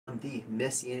the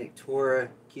Messianic Torah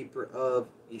Keeper of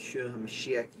Yeshua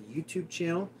HaMashiach YouTube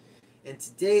channel. And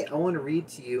today I want to read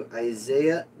to you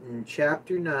Isaiah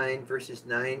chapter 9, verses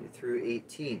 9 through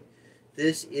 18.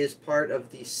 This is part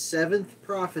of the seventh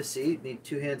prophecy. Need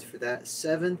two hands for that.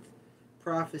 Seventh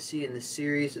prophecy in the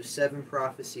series of seven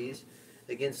prophecies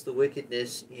against the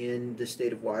wickedness in the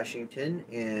state of Washington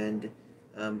and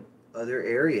other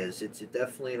areas. It's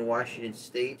definitely in Washington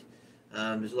state.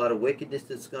 There's a lot of wickedness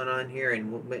that's gone on here,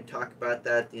 and we might talk about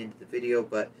that at the end of the video.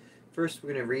 But first, we're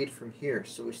going to read from here.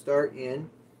 So we start in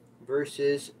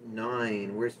verses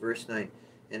 9. Where's verse 9?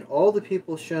 And all the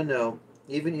people shall know,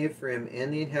 even Ephraim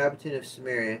and the inhabitant of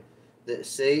Samaria, that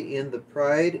say in the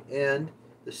pride and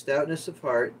the stoutness of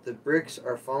heart, the bricks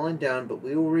are fallen down, but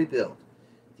we will rebuild.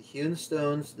 The hewn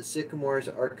stones, the sycamores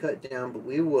are cut down, but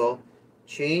we will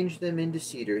change them into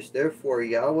cedars. Therefore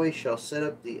Yahweh shall set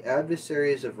up the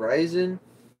adversaries of Rezin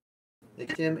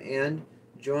against him and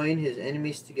join his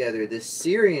enemies together. The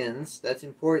Syrians, that's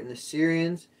important, the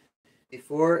Syrians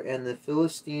before and the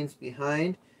Philistines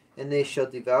behind, and they shall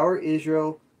devour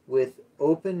Israel with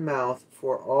open mouth.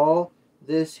 For all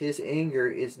this his anger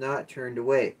is not turned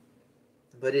away,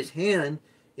 but his hand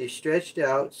is stretched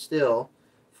out still,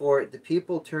 for the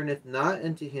people turneth not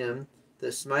unto him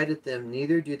that smiteth them,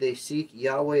 neither do they seek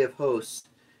Yahweh of hosts.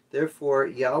 Therefore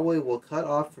Yahweh will cut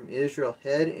off from Israel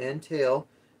head and tail,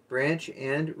 branch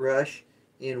and rush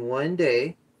in one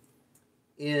day.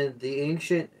 In the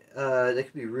ancient, that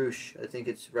could be rush, I think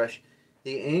it's rush.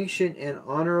 The ancient and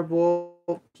honorable,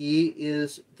 he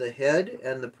is the head,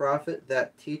 and the prophet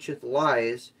that teacheth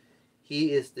lies,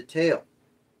 he is the tail.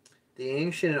 The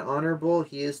ancient and honorable,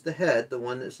 he is the head, the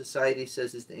one that society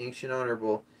says is the ancient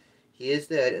honorable. He is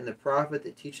the head, and the prophet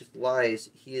that teacheth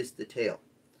lies, he is the tail.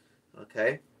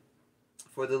 Okay?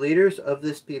 For the leaders of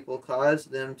this people cause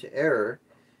them to error,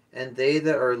 and they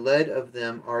that are led of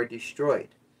them are destroyed.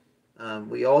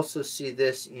 We also see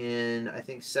this in, I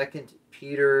think, 2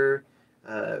 Peter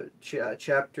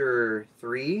chapter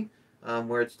 3,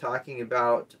 where it's talking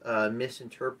about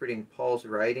misinterpreting Paul's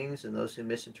writings, and those who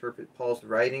misinterpret Paul's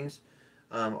writings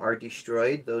are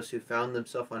destroyed. Those who found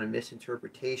themselves on a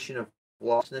misinterpretation of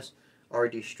lawlessness are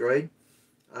destroyed.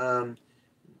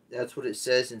 That's what it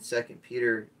says in 2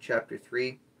 Peter chapter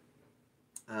 3.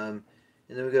 And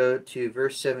then we go to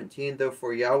verse 17.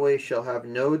 Therefore Yahweh shall have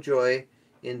no joy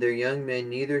in their young men,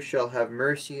 neither shall have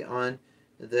mercy on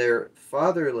their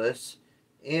fatherless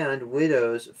and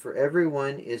widows, for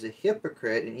everyone is a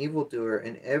hypocrite and evildoer,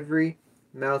 and every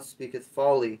mouth speaketh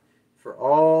folly. For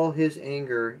all his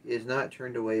anger is not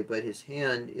turned away, but his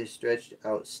hand is stretched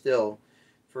out still.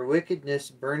 For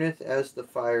wickedness burneth as the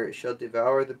fire, it shall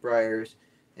devour the briars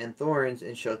and thorns,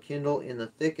 and shall kindle in the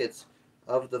thickets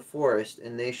of the forest,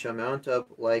 and they shall mount up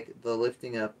like the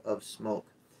lifting up of smoke.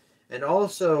 And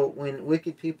also, when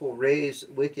wicked people raise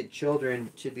wicked children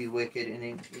to be wicked and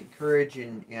encourage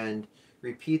and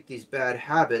repeat these bad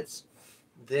habits,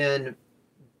 then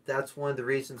that's one of the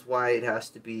reasons why it has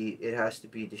to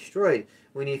be destroyed.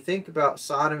 When you think about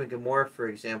Sodom and Gomorrah, for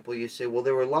example, you say, well,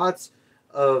 there were lots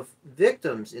of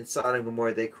victims in Sodom and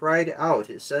Gomorrah. They cried out.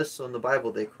 It says so in the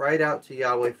Bible. They cried out to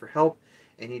Yahweh for help,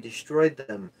 and he destroyed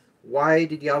them. Why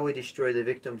did Yahweh destroy the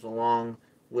victims along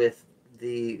with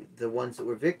the ones that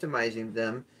were victimizing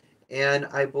them? And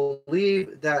I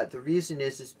believe that the reason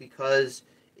is because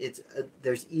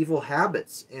there's evil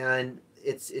habits, and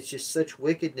it's just such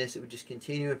wickedness. It would just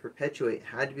continue and perpetuate. It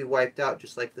had to be wiped out,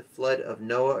 just like the flood of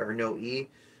Noah or Noe.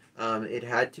 It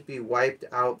had to be wiped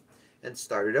out and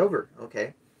started over.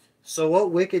 Okay, so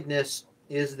what wickedness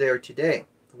is there today?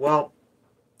 Well,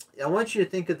 I want you to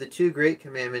think of the two great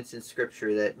commandments in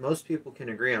Scripture that most people can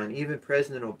agree on. Even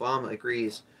President Obama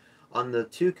agrees on the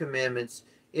two commandments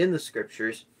in the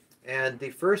Scriptures. And the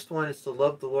first one is to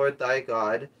love the Lord thy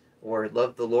God, or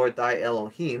love the Lord thy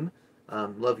Elohim,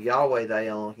 love Yahweh thy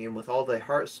Elohim with all thy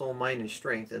heart, soul, mind, and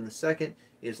strength. And the second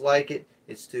is like it.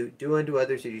 It's to do unto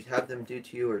others as you'd have them do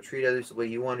to you, or treat others the way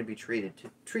you want to be treated, to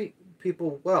treat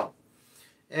people well.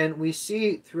 And we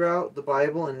see throughout the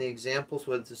Bible and the examples,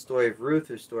 whether it's the story of Ruth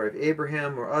or the story of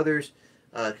Abraham or others,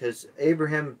 because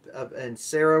Abraham and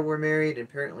Sarah were married, and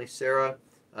apparently Sarah,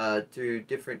 through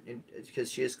different,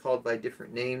 because she is called by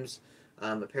different names,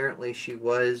 apparently she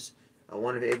was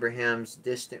one of Abraham's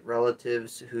distant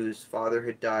relatives whose father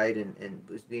had died and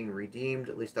was being redeemed.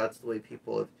 At least that's the way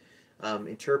people have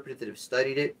interpreted it, have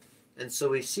studied it. And so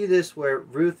we see this where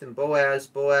Ruth and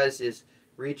Boaz is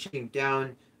reaching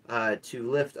down to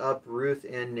lift up Ruth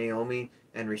and Naomi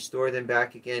and restore them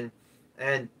back again.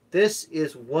 And this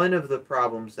is one of the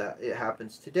problems that it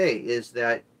happens today, is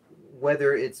that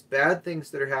whether it's bad things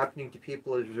that are happening to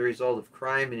people as a result of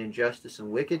crime and injustice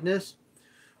and wickedness,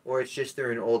 or it's just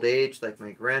they're in old age, like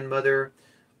my grandmother,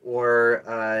 or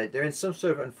they're in some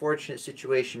sort of unfortunate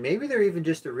situation. Maybe they're even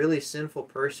just a really sinful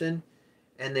person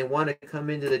and they want to come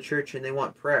into the church and they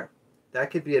want prayer. That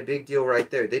could be a big deal right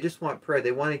there. They just want prayer.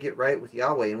 They want to get right with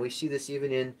Yahweh. And we see this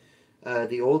even in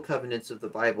the old covenants of the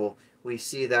Bible. We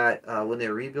see that when they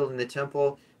were rebuilding the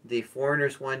temple, the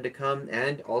foreigners wanted to come,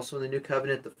 and also in the new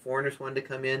covenant, the foreigners wanted to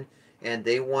come in, and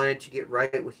they wanted to get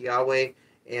right with Yahweh.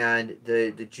 And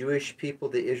the Jewish people,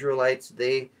 the Israelites,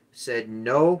 they said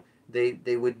no. They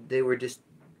didn't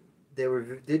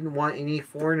want any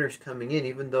foreigners coming in,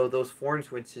 even though those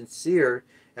foreigners were sincere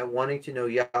at wanting to know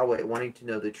Yahweh, wanting to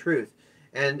know the truth.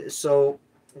 And so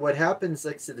what happens,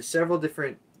 like I said, there's several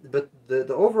different, but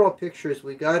the overall picture is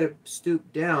we got to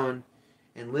stoop down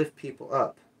and lift people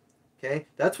up. Okay,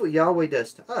 that's what Yahweh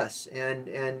does to us,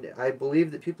 and I believe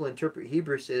that people interpret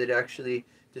Hebrew say that it actually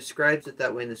describes it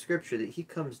that way in the scripture, that he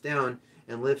comes down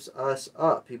and lifts us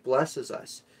up. He blesses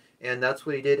us, and that's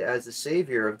what he did as the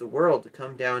Savior of the world, to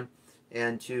come down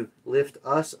and to lift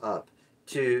us up,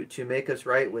 to make us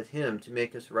right with him, to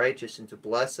make us righteous, and to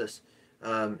bless us,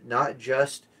 not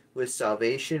just with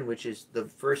salvation, which is the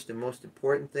first and most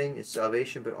important thing, is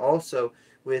salvation, but also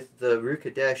with the Ruach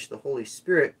Kadesh, the Holy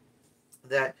Spirit,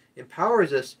 that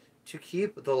empowers us to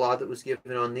keep the law that was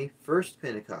given on the first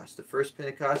Pentecost. The first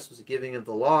Pentecost was the giving of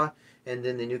the law, and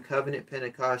then the New Covenant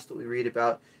Pentecost that we read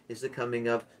about is the coming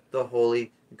of the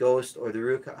Holy Ghost, or the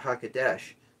Ruach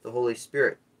HaKodesh, the Holy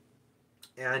Spirit.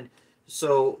 And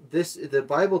so the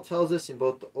Bible tells us in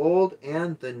both the Old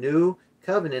and the New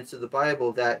Covenants of the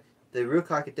Bible that the Ruach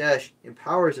HaKodesh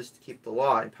empowers us to keep the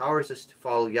law, empowers us to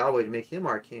follow Yahweh, to make him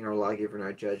our king, our lawgiver, and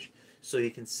our judge, so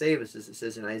he can save us, as it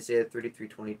says in Isaiah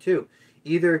 33:22.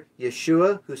 Either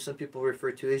Yeshua, who some people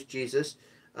refer to as Jesus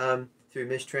through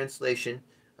mistranslation,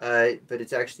 but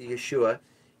it's actually Yeshua,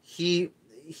 he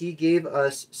gave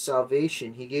us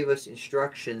salvation, he gave us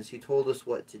instructions, he told us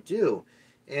what to do.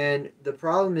 And the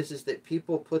problem is that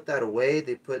people put that away,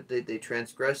 they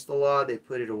transgress the law, they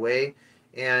put it away,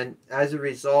 and as a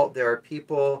result there are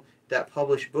people that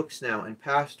publish books now, and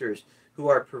pastors who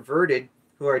are perverted,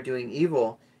 who are doing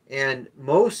evil. And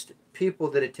most people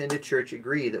that attend a church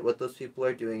agree that what those people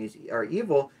are doing are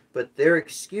evil, but their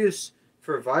excuse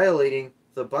for violating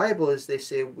the Bible is they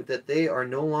say that they are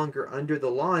no longer under the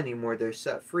law anymore, they're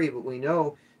set free. But we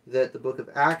know that the book of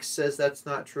Acts says that's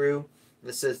not true.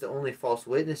 It says that only false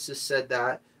witnesses said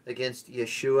that against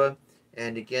Yeshua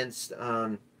and against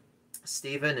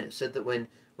Stephen. It said that when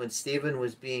Stephen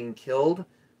was being killed,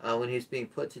 when he was being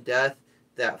put to death,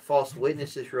 that false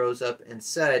witnesses rose up and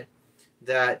said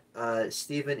that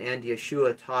Stephen and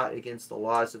Yeshua taught against the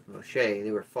laws of Moshe. They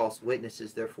were false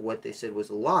witnesses, therefore what they said was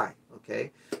a lie.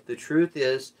 Okay, the truth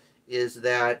is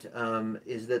that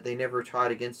they never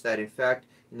taught against that. In fact,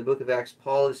 in the book of Acts,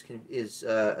 Paul is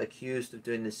accused of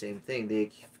doing the same thing. They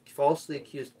falsely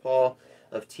accused Paul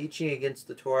of teaching against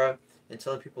the Torah and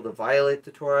telling people to violate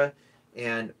the Torah,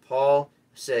 and Paul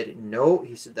said no.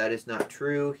 He said that is not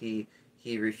true. He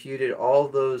refuted all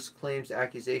those claims,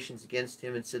 accusations against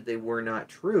him, and said they were not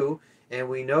true. And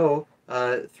we know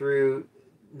through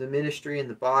the ministry and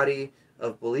the body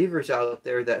of believers out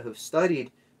there that have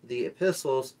studied the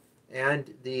epistles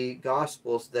and the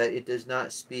gospels that it does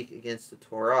not speak against the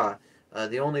Torah.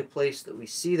 The only place that we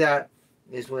see that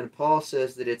is when Paul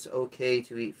says that it's okay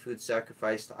to eat food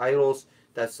sacrificed to idols.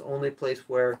 That's the only place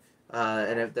where,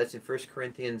 and that's in 1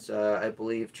 Corinthians, I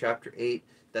believe, chapter 8.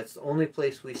 That's the only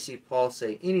place we see Paul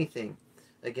say anything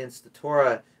against the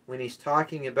Torah when he's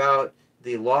talking about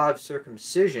the law of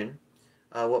circumcision.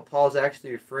 What Paul's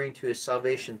actually referring to is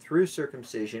salvation through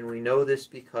circumcision. We know this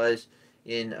because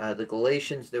in the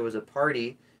Galatians there was a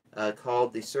party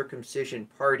called the circumcision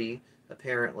party,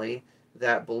 apparently,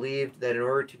 that believed that in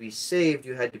order to be saved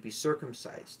you had to be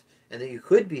circumcised, and that you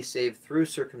could be saved through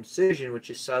circumcision, which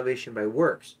is salvation by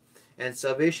works. And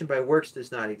salvation by works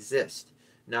does not exist.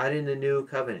 Not in the new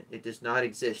covenant. It does not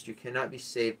exist. You cannot be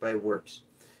saved by works.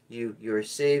 You are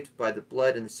saved by the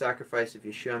blood and the sacrifice of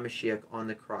Yeshua Mashiach on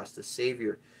the cross, the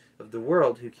Savior of the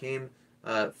world, who came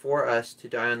for us to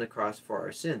die on the cross for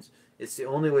our sins. It's the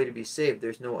only way to be saved.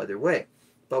 There's no other way.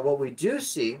 But what we do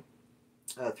see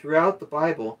throughout the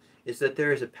Bible is that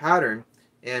there is a pattern,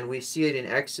 and we see it in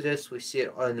Exodus, we see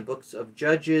it in the books of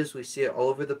Judges, we see it all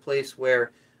over the place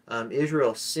where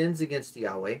Israel sins against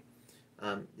Yahweh.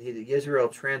 Israel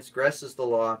transgresses the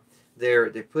law, they're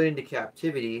put into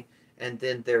captivity, and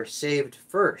then they're saved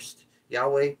first.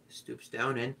 Yahweh stoops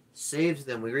down and saves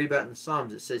them. We read about in the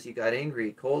Psalms, it says he got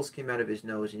angry, coals came out of his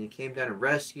nose, and he came down and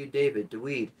rescued David.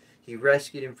 He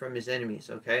rescued him from his enemies,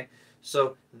 okay?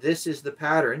 So this is the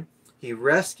pattern. He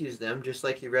rescues them just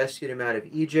like he rescued him out of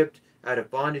Egypt, out of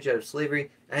bondage, out of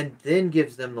slavery, and then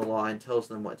gives them the law and tells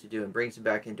them what to do and brings them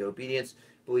back into obedience.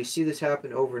 But we see this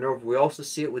happen over and over. We also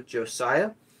see it with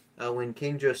Josiah. When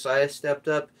King Josiah stepped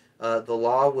up, the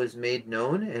law was made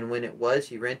known, and when it was,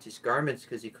 he rent his garments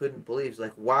because he couldn't believe. He's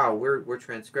like, wow, we're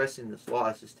transgressing this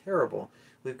law. This is terrible.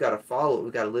 We've got to follow it.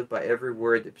 We've got to live by every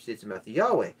word that proceeds from the mouth of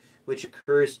Yahweh, which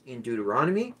occurs in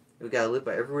Deuteronomy. We've got to live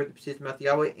by every word that proceeds from the mouth of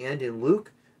Yahweh, and in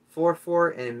Luke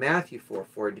 4:4 and in Matthew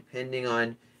 4:4, depending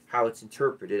on how it's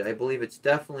interpreted. I believe it's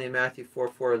definitely in Matthew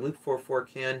 4:4. Luke 4:4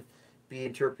 can be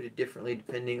interpreted differently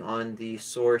depending on the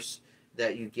source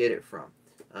that you get it from.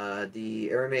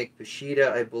 The Aramaic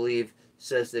Peshitta, I believe,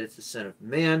 says that it's the Son of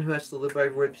Man who has to live by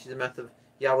every word that proceeds from the mouth of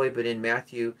Yahweh, but in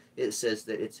Matthew it says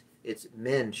that it's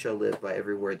men shall live by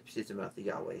every word that proceeds from the mouth of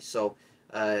Yahweh. So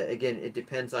again, it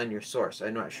depends on your source.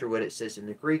 I'm not sure what it says in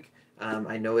the Greek.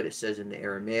 I know what it says in the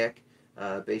Aramaic,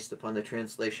 based upon the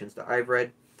translations that I've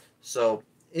read. So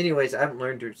anyways, I haven't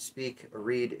learned to speak or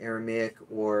read Aramaic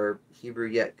or Hebrew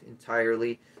yet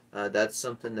entirely. That's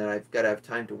something that I've got to have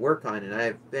time to work on, and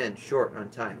I've been short on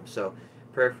time. So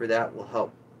prayer for that will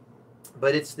help.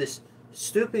 But it's this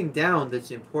stooping down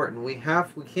that's important. We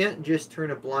can't just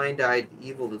turn a blind eye to the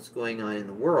evil that's going on in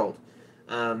the world.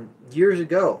 Years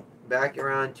ago, back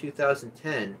around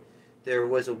 2010, there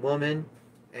was a woman,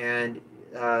 and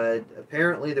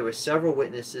apparently there were several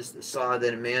witnesses that saw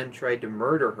that a man tried to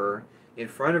murder her in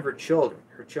front of her children.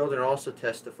 Her children also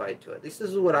testified to it. This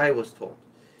is what I was told.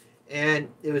 And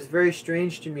it was very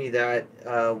strange to me that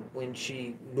when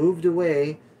she moved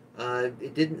away,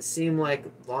 it didn't seem like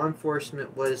law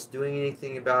enforcement was doing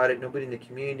anything about it. Nobody in the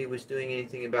community was doing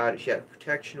anything about it. She had a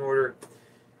protection order.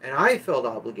 And I felt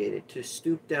obligated to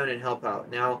stoop down and help out.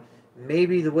 Now,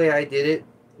 maybe the way I did it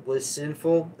was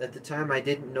sinful. At the time, I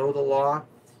didn't know the law.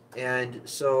 And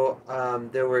so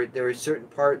there were certain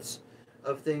parts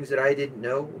of things that I didn't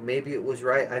know. Maybe it was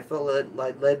right. I felt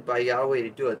led by Yahweh to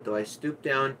do it, though. I stooped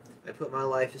down, I put my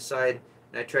life aside,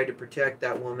 and I tried to protect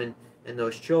that woman and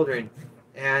those children.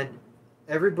 And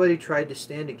everybody tried to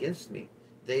stand against me.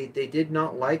 They did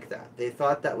not like that. They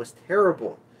thought that was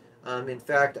terrible. In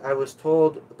fact, I was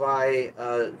told by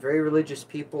very religious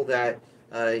people that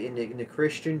in the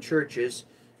Christian churches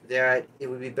that it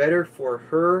would be better for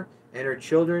her and her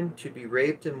children to be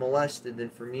raped and molested than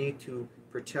for me to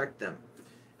protect them.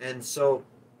 And so,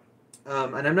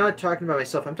 and I'm not talking about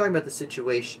myself, I'm talking about the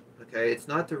situation, okay? It's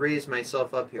not to raise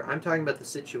myself up here. I'm talking about the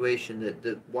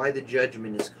situation, why the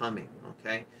judgment is coming,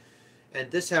 okay?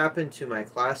 And this happened to my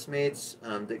classmates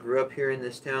that grew up here in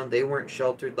this town. They weren't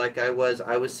sheltered like I was.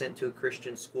 I was sent to a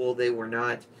Christian school. They were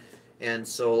not. And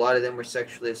so a lot of them were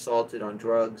sexually assaulted on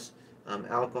drugs,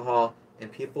 alcohol,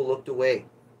 and people looked away.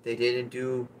 They didn't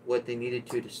do what they needed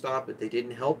to stop it. They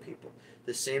didn't help people.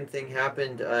 The same thing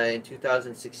happened in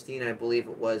 2016, I believe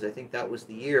it was. I think that was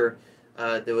the year.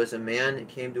 There was a man that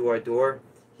came to our door.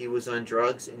 He was on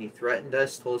drugs, and he threatened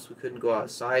us, told us we couldn't go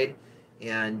outside.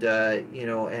 And,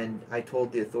 and I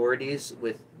told the authorities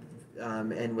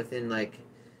and within like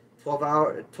 12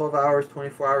 hours,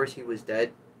 24 hours, he was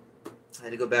dead. I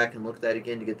had to go back and look at that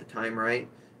again to get the time right,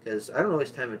 because I don't know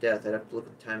his time of death. I'd have to look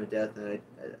at the time of death, and I'd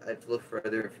have to look for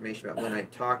other information about when I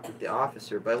talked with the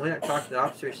officer. But when I talked to the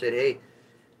officer, he said, hey,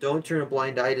 don't turn a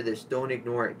blind eye to this. Don't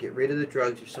ignore it. Get rid of the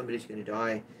drugs or somebody's going to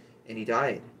die. And he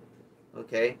died.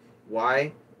 Okay?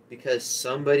 Why? Because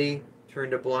somebody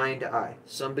turned a blind eye.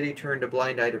 Somebody turned a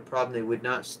blind eye to a problem. They would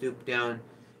not stoop down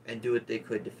and do what they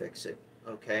could to fix it.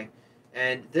 Okay?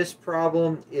 And this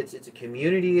problem, it's a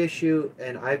community issue,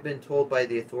 and I've been told by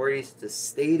the authorities it's a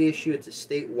state issue, it's a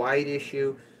statewide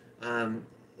issue, and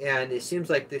it seems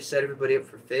like they've set everybody up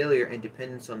for failure and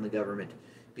dependence on the government.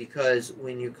 Because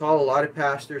when you call a lot of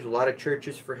pastors, a lot of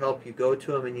churches for help, you go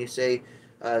to them and you say,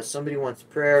 somebody wants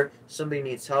prayer, somebody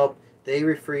needs help, they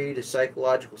refer you to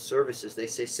psychological services. They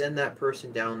say, send that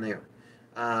person down there.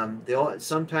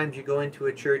 Sometimes you go into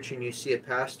a church and you see a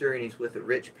pastor and he's with a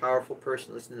rich, powerful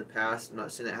person. Listen, in the past, I'm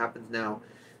not saying that happens now,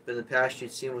 but in the past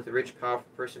you'd see him with a rich, powerful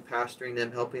person pastoring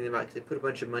them, helping them out because they put a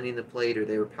bunch of money in the plate or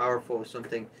they were powerful or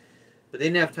something, but they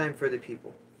didn't have time for other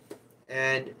people.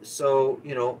 And so,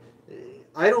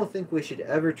 I don't think we should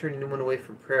ever turn anyone away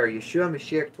from prayer. Yeshua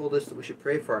Mashiach told us that we should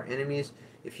pray for our enemies.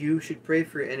 If you should pray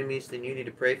for your enemies, then you need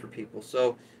to pray for people.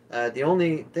 So the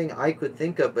only thing I could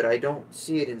think of, but I don't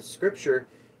see it in Scripture,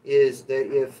 is that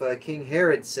if King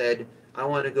Herod said, I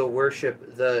want to go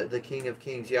worship the King of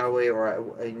Kings, Yahweh,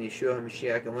 or Yeshua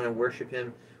HaMashiach, I want to worship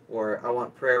him, or I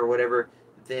want prayer or whatever,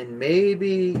 then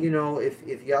maybe,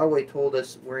 if Yahweh told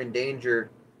us we're in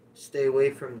danger, stay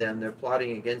away from them. They're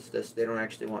plotting against us. They don't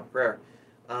actually want prayer.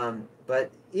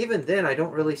 But even then, I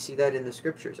don't really see that in the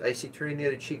scriptures. I see turning the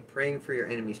other cheek, praying for your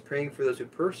enemies, praying for those who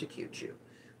persecute you.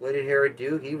 What did Herod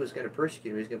do? He was going to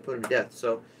persecute him. He was going to put him to death.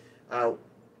 So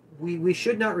we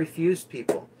should not refuse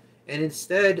people. And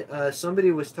instead,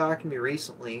 somebody was talking to me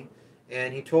recently,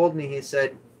 and he told me, he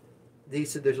said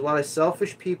there's a lot of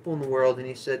selfish people in the world, and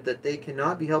he said that they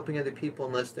cannot be helping other people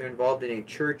unless they're involved in a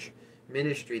church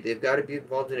ministry. They've got to be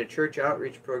involved in a church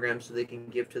outreach program so they can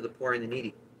give to the poor and the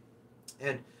needy.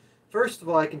 And first of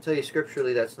all, I can tell you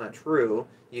scripturally that's not true.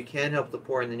 You can help the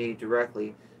poor and the needy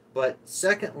directly. But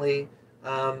secondly,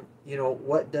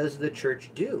 what does the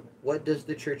church do? What does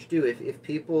the church do? If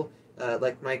people,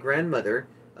 like my grandmother,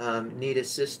 need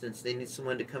assistance, they need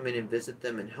someone to come in and visit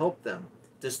them and help them,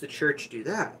 does the church do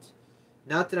that?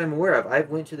 Not that I'm aware of. I've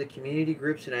went to the community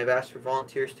groups and I've asked for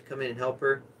volunteers to come in and help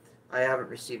her. I haven't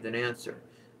received an answer.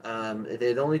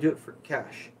 They'd only do it for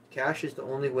cash. Cash is the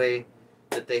only way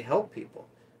that they help people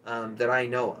that I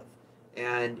know of.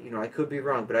 And, I could be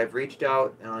wrong, but I've reached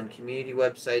out on community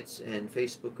websites and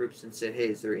Facebook groups and said, hey,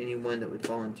 is there anyone that would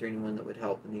volunteer, anyone that would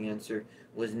help? And the answer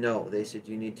was no. They said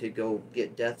you need to go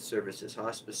get death services,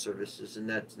 hospice services, and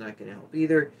that's not going to help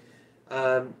either.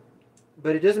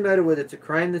 But it doesn't matter whether it's a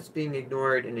crime that's being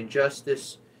ignored, an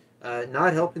injustice.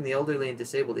 Not helping the elderly and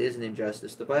disabled is an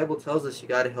injustice. The Bible tells us you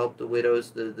got to help the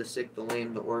widows, the sick, the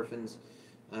lame, the orphans,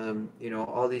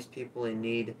 all these people in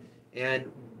need.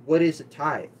 And what is a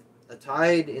tithe? A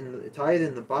tithe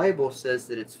in the Bible says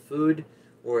that it's food,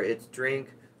 or it's drink,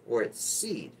 or it's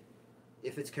seed.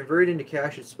 If it's converted into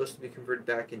cash, it's supposed to be converted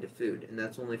back into food, and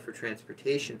that's only for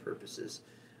transportation purposes.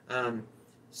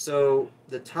 So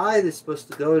the tithe is supposed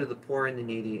to go to the poor and the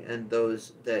needy and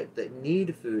those that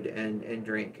need food and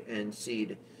drink and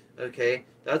seed. Okay,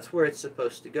 that's where it's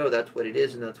supposed to go. That's what it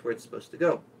is, and that's where it's supposed to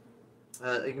go.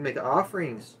 You can make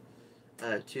offerings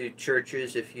to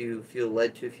churches if you feel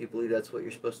led to, if you believe that's what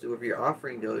you're supposed to do. If your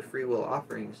offering goes, free will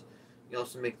offerings, you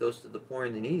also make those to the poor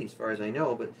and the needy, as far as I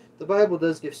know. But the Bible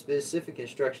does give specific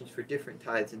instructions for different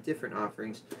tithes and different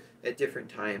offerings at different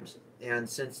times. And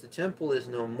since the temple is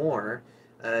no more,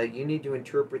 you need to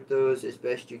interpret those as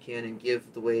best you can and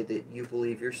give the way that you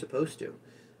believe you're supposed to.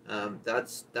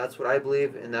 That's what I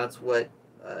believe, and that's what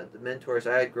the mentors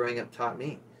I had growing up taught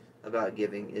me about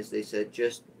giving. Is they said,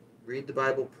 just read the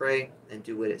Bible, pray, and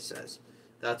do what it says.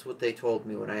 That's what they told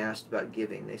me when I asked about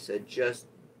giving. They said, just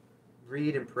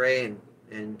read and pray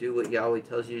and do what Yahweh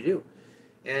tells you to do.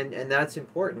 And that's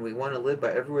important. We want to live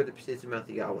by every word that proceeds from the mouth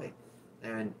of Yahweh.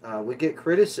 And we get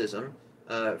criticism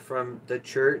from the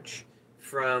church,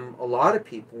 from a lot of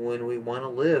people, when we want to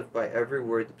live by every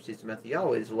word that proceeds from the mouth of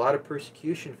Yahweh. There's a lot of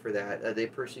persecution for that. They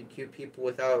persecute people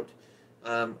without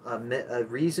a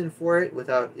reason for it.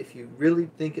 Without, if you really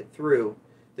think it through,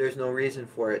 there's no reason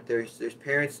for it. There's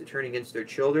parents that turn against their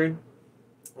children,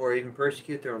 or even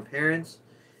persecute their own parents,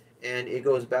 and it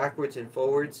goes backwards and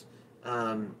forwards.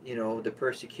 The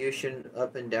persecution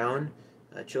up and down.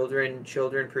 Children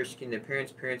persecuting their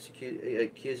parents, parents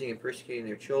accusing and persecuting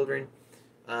their children.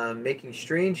 Making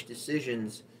strange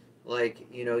decisions, like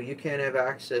you can't have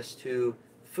access to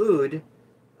food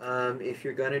if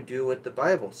you're going to do what the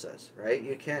Bible says, right?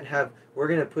 You can't have, we're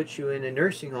going to put you in a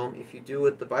nursing home if you do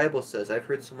what the Bible says. I've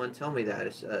heard someone tell me that.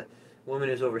 It's a woman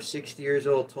who's over 60 years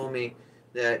old told me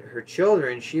that her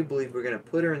children, she believed were going to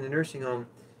put her in the nursing home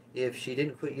if she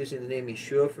didn't quit using the name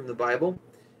Yeshua from the Bible,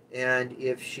 and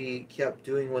if she kept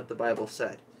doing what the Bible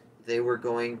said. They were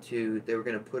going to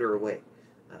put her away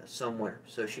somewhere.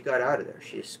 So she got out of there.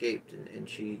 She escaped, and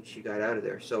she got out of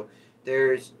there. So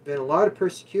there's been a lot of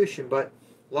persecution, but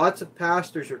lots of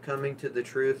pastors are coming to the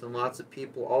truth, and lots of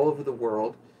people all over the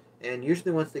world. And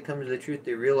usually once they come to the truth,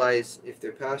 they realize, if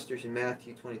they're pastors in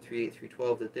Matthew 23, 8 through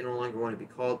 12, that they no longer want to be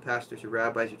called pastors or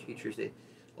rabbis or teachers. A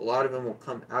lot of them will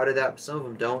come out of that, but some of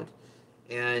them don't.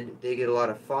 And they get a lot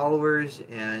of followers,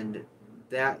 and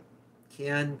that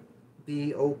can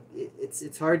be,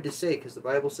 it's hard to say, because the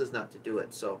Bible says not to do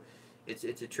it. So it's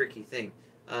a tricky thing.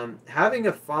 Having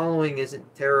a following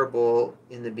isn't terrible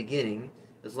in the beginning,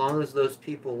 as long as those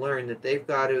people learn that they've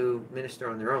got to minister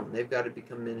on their own. They've got to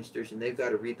become ministers, and they've got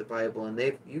to read the Bible, and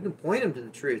you can point them to the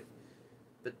truth,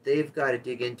 but they've got to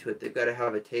dig into it. They've got to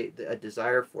have a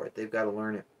desire for it. They've got to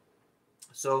learn it.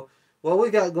 So what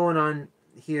we got going on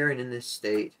here and in this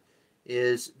state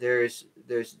is there's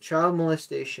child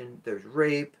molestation, there's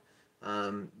rape,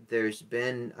 I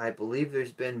believe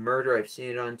there's been murder. I've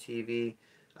seen it on TV.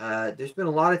 There's been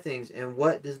a lot of things. And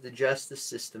what does the justice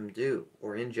system do,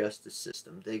 or injustice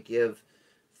system? They give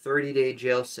 30-day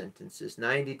jail sentences,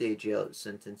 90-day jail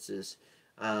sentences.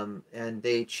 and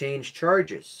they change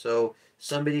charges. So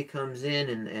somebody comes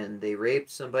in and they raped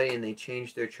somebody, and they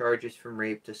change their charges from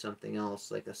rape to something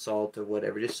else, like assault or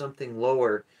whatever, just something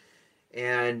lower.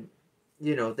 And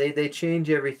they change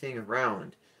everything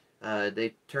around.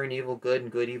 They turn evil good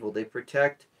and good evil. They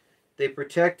protect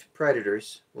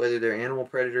predators, whether they're animal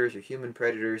predators or human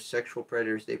predators, sexual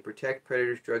predators. They protect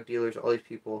predators, drug dealers, all these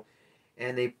people,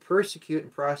 and they persecute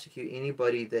and prosecute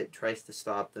anybody that tries to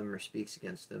stop them or speaks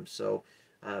against them. So,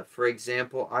 for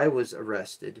example, I was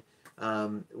arrested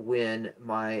when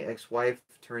my ex-wife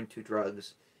turned to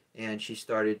drugs, and she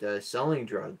started selling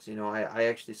drugs. I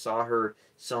actually saw her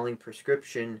selling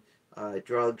prescription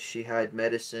drugs. She had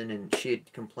medicine, and she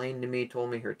had complained to me, told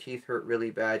me her teeth hurt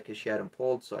really bad because she had them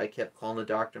pulled. So I kept calling the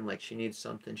doctor. I'm like, she needs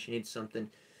something. She needs something.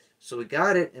 So we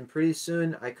got it, and pretty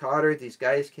soon I caught her. These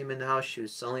guys came in the house. She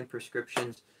was selling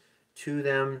prescriptions to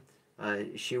them.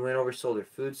 She went over, sold her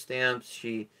food stamps.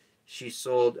 She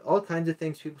sold all kinds of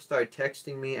things. People started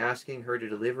texting me, asking her to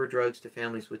deliver drugs to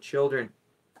families with children.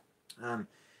 Um,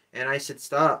 and I said,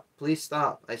 stop, please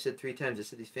stop. I said 3 times. I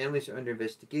said, these families are under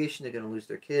investigation. They're going to lose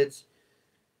their kids.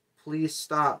 Please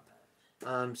stop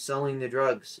selling the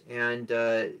drugs.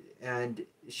 And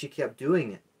she kept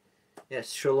doing it.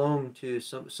 Yes, shalom to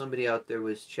somebody out there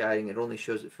was chatting. It only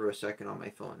shows it for a second on my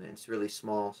phone, and it's really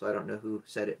small, so I don't know who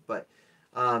said it.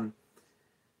 Um,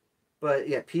 but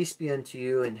yeah, peace be unto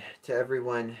you and to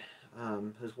everyone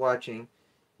who's watching.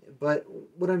 But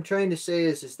what I'm trying to say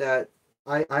is that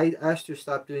I asked her to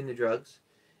stop doing the drugs,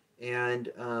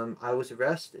 and I was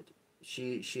arrested.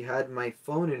 She had my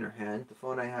phone in her hand, the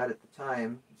phone I had at the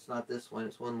time. It's not this one,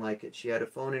 it's one like it. She had a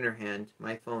phone in her hand,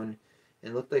 my phone,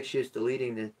 and it looked like she was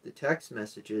deleting the text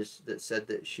messages that said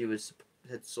that she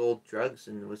had sold drugs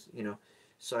and was.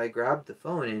 So I grabbed the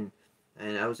phone,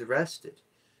 and I was arrested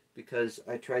because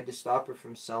I tried to stop her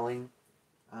from selling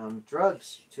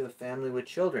drugs to a family with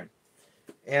children.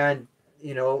 And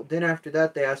then after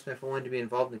that, they asked me if I wanted to be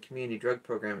involved in the community drug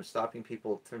program and stopping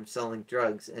people from selling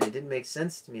drugs, and it didn't make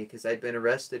sense to me because I'd been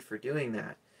arrested for doing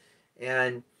that.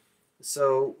 And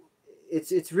so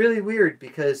it's really weird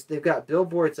because they've got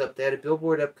billboards up. They had a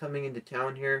billboard up coming into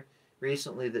town here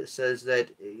recently that says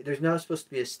that there's not supposed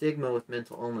to be a stigma with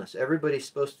mental illness. Everybody's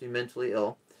supposed to be mentally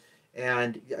ill,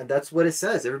 and that's what it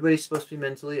says. Everybody's supposed to be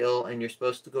mentally ill, and you're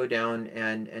supposed to go down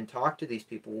and talk to these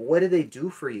people. What do they do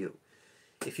for you?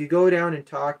 If you go down and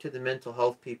talk to the mental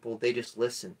health people, they just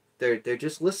listen. They're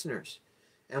just listeners.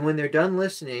 And when they're done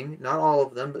listening, not all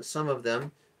of them, but some of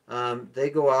them, they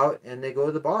go out and they go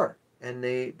to the bar and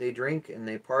they drink and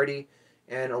they party.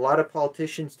 And a lot of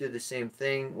politicians do the same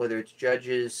thing, whether it's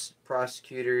judges,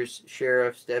 prosecutors,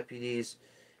 sheriffs, deputies.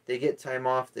 They get time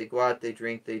off, they go out, they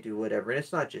drink, they do whatever. And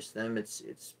it's not just them, it's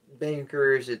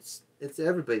bankers, it's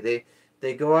everybody.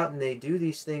 They go out and they do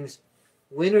these things.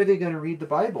 When are they going to read the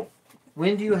Bible?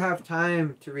 When do you have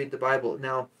time to read the Bible?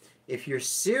 Now, if you're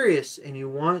serious and you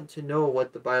want to know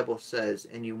what the Bible says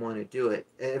and you want to do it,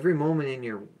 every moment in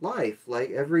your life,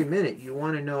 like every minute, you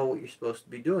want to know what you're supposed to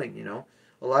be doing.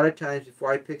 A lot of times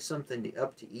before I pick something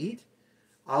up to eat,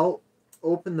 I'll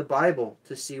open the Bible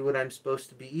to see what I'm supposed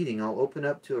to be eating. I'll open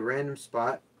up to a random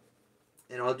spot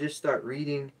and I'll just start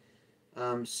reading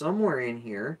somewhere in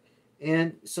here.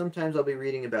 And sometimes I'll be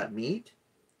reading about meat,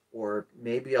 or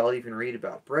maybe I'll even read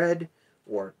about bread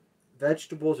or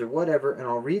vegetables or whatever, and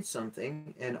I'll read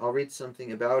something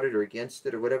about it or against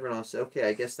it or whatever, and I'll say, okay,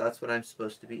 I guess that's what I'm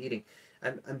supposed to be eating.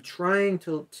 I'm trying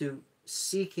to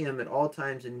seek him at all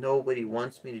times and know what he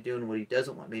wants me to do and what he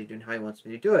doesn't want me to do and how he wants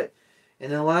me to do it.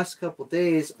 And in the last couple of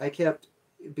days, I kept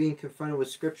being confronted with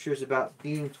scriptures about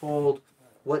being told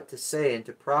what to say and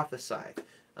to prophesy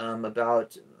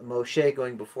about Moshe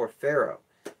going before Pharaoh.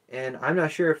 And I'm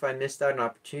not sure if I missed out an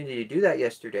opportunity to do that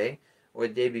yesterday or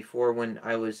the day before when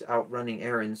I was out running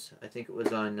errands. I think it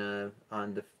was on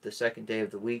the second day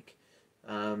of the week,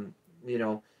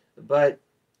 but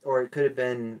or it could have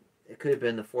been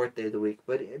the fourth day of the week.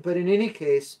 But in any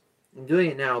case, I'm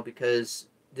doing it now because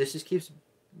this just keeps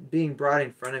being brought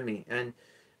in front of me. And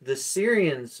the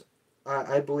Syrians,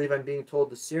 I believe I'm being told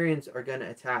the Syrians are going to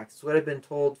attack. It's what I've been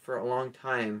told for a long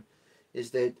time,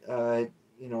 is that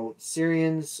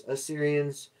Syrians,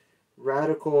 Assyrians,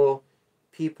 radical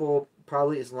people,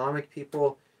 probably Islamic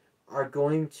people, they're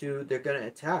going to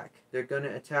attack. They're going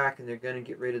to attack and they're going to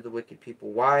get rid of the wicked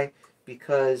people. Why?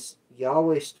 Because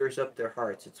Yahweh stirs up their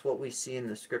hearts. It's what we see in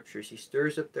the scriptures. He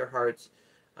stirs up their hearts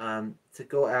to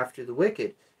go after the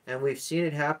wicked. And we've seen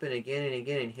it happen again and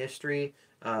again in history.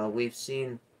 We've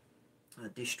seen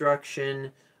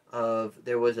destruction of,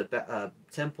 there was a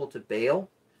temple to Baal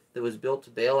that was built to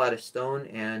Baal out of stone,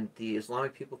 and the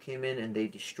Islamic people came in and they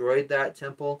destroyed that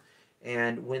temple.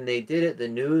 And when they did it, the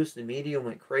news, the media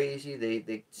went crazy.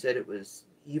 They said it was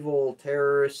evil,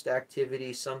 terrorist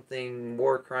activity, something,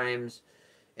 war crimes,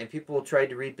 and people tried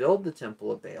to rebuild the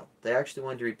Temple of Baal. They actually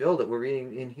wanted to rebuild it. We're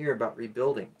reading in here about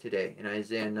rebuilding today in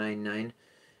Isaiah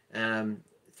 9:9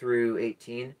 through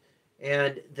 18.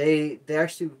 And they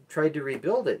actually tried to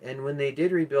rebuild it. And when they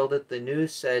did rebuild it, the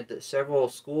news said that several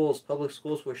schools, public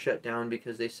schools, were shut down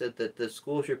because they said that the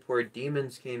schools reported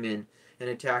demons came in and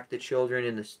attacked the children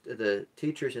and the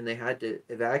teachers, and they had to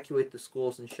evacuate the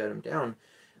schools and shut them down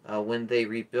when they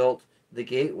rebuilt the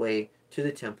gateway to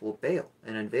the Temple of Baal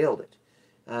and unveiled it.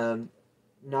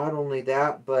 Not only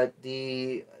that, but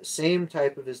the same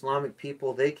type of Islamic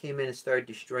people, they came in and started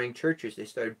destroying churches. They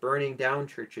started burning down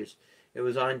churches. It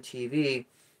was on TV,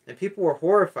 and people were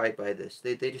horrified by this.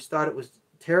 They just thought it was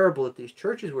terrible that these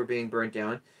churches were being burned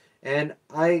down, and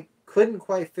I couldn't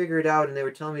quite figure it out. And they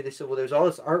were telling me, they said, well, there's all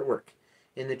this artwork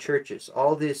in the churches,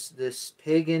 all this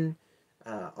pagan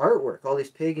artwork, all these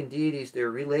pagan deities. They're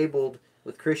relabeled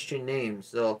with Christian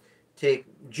names. They'll take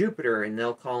Jupiter and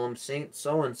they'll call him Saint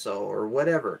so-and-so or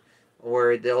whatever.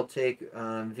 Or they'll take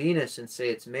Venus and say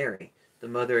it's Mary, the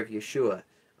mother of Yeshua.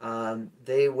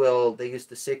 They use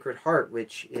the Sacred Heart,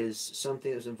 which is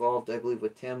something that was involved, I believe,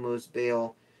 with Tammuz,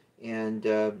 Baal, and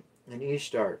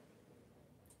Ishtar,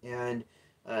 and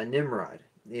Nimrod.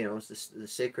 You know, it's the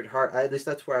Sacred Heart. At least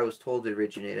that's where I was told it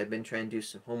originated. I've been trying to do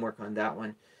some homework on that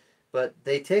one. But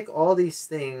they take all these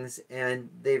things and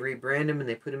they rebrand them and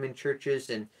they put them in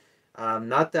churches. And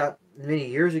not that many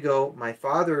years ago, my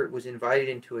father was invited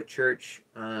into a church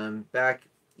back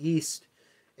east,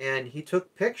 and he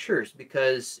took pictures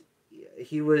because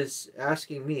he was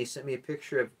asking me. He sent me a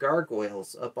picture of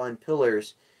gargoyles up on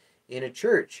pillars in a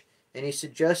church, and he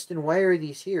said, Justin, why are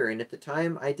these here? And at the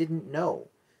time, I didn't know.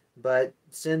 But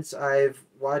since I've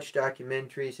watched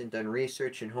documentaries and done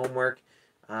research and homework,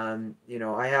 you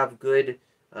know, I have good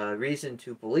reason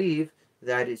to believe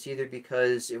that it's either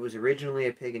because it was originally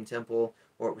a pagan temple,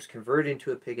 or it was converted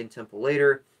into a pagan temple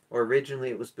later, or originally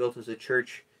it was built as a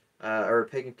church, or a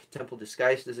pagan temple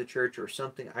disguised as a church, or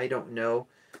something. I don't know.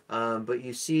 But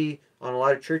you see, on a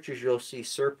lot of churches, you'll see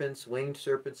serpents, winged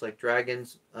serpents like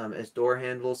dragons, as door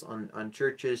handles on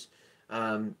churches.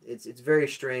 It's very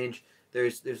strange.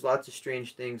 There's lots of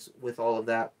strange things with all of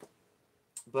that.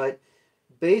 But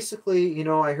basically, you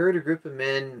know, I heard a group of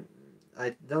men,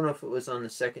 I don't know if it was on the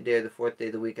second day or the fourth day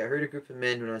of the week, I heard a group of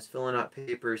men when I was filling out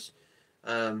papers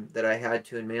that I had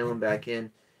to and mail them back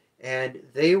in, and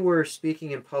they were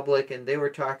speaking in public, and they were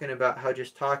talking about how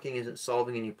just talking isn't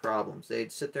solving any problems.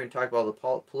 They'd sit there and talk about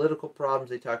all the political problems.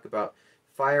 They talk about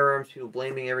firearms, people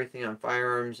blaming everything on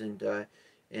firearms, and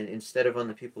instead of on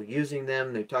the people using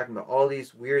them. They're talking about all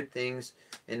these weird things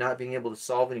and not being able to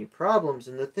solve any problems.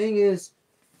 And the thing is,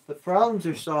 the problems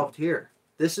are solved here.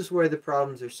 This is where the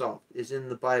problems are solved, is in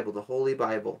the Bible, the Holy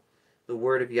Bible, the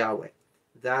Word of Yahweh.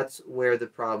 That's where the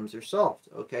problems are solved,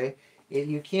 okay?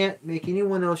 You can't make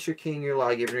anyone else your king, your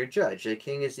lawgiver, or judge. The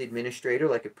king is the administrator,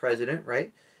 like a president,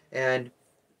 right? And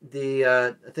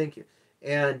thank you.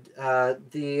 And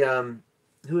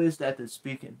who is that that's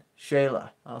speaking?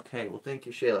 Shayla. Okay, well, thank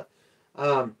you, Shayla.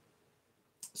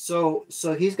 So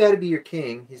he's got to be your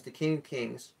king. He's the King of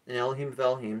Kings, and Elohim of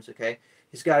Elohims, okay?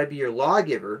 He's got to be your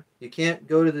lawgiver. You can't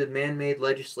go to the man-made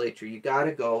legislature. You got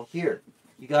to go here.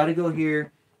 You got to go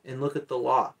here and look at the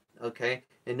law, okay?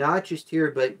 And not just here,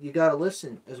 but you got to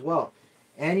listen as well.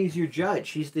 And he's your judge.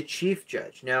 He's the chief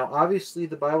judge. Now, obviously,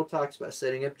 the Bible talks about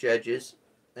setting up judges,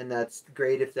 and that's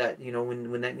great if that, you know,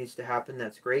 when that needs to happen,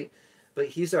 that's great. But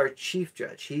he's our chief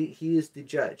judge. He is the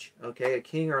judge, okay? A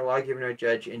king, our lawgiver, and our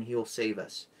judge, and he will save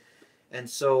us. And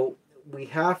so we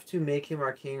have to make him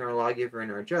our king, our lawgiver,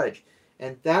 and our judge.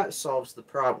 And that solves the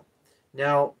problem.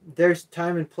 Now, there's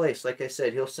time and place. Like I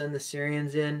said, he'll send the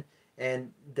Syrians in,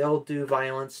 and they'll do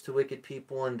violence to wicked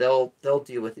people, and they'll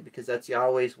deal with it, because that's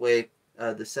Yahweh's way.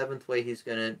 The seventh way, he's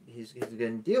gonna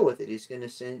deal with it. He's gonna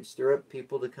stir up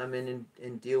people to come in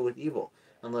and deal with evil,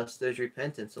 unless there's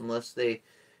repentance, unless they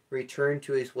return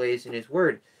to his ways and his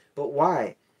word. But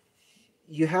why?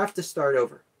 You have to start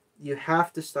over. You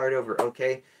have to start over,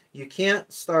 okay? You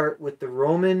can't start with the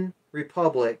Roman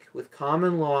Republic with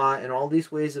common law and all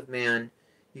these ways of man.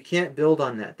 You can't build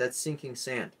on that. That's sinking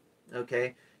sand,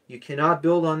 okay? You cannot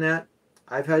build on that.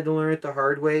 I've had to learn it the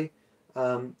hard way.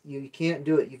 You can't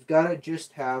do it. You've got to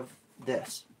just have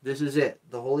this. This is it.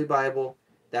 The Holy Bible,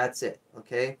 that's it,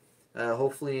 okay?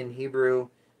 Hopefully in Hebrew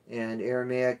and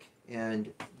Aramaic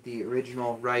and the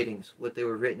original writings, what they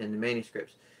were written in the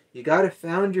manuscripts. You got to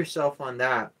found yourself on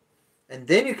that, and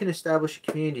then you can establish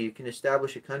a community. You can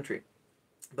establish a country.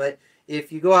 But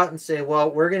if you go out and say,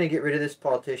 well, we're going to get rid of this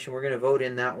politician, we're going to vote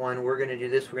in that one, we're going to do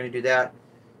this, we're going to do that,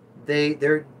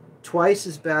 they're twice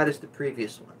as bad as the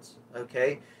previous ones.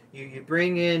 Okay, you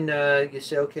bring in, you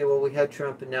say, okay, well, we had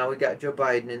Trump and now we got Joe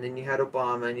Biden, and then you had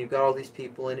Obama, and you've got all these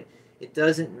people, and it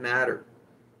doesn't matter.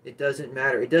 It doesn't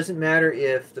matter. It doesn't matter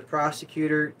if the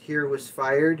prosecutor here was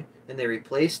fired and they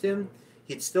replaced him.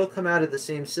 He'd still come out of the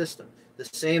same system, the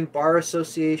same bar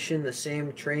association, the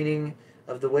same training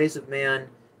of the ways of man.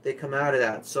 They come out of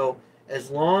that. So as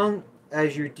long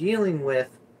as you're dealing with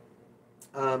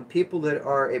people that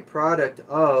are a product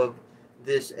of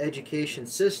this education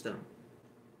system,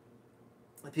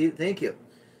 thank you,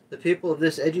 the people of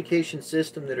this education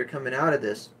system that are coming out of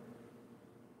this,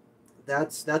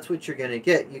 that's what you're going to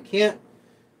get. You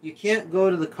can't go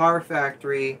to the car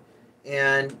factory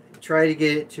and try to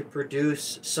get it to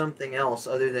produce something else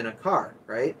other than a car,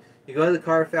 right? You go to the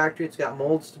car factory, it's got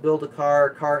molds to build a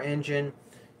car engine.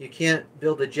 You can't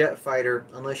build a jet fighter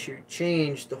unless you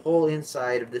change the whole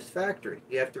inside of this factory.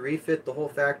 You have to refit the whole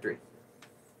factory.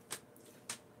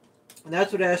 And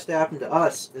that's what has to happen to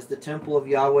us as the temple of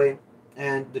Yahweh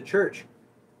and the church,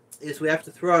 is we have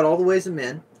to throw out all the ways of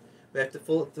men. We have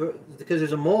to because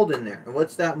there's a mold in there. And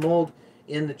what's that mold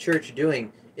in the church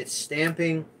doing? It's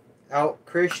stamping out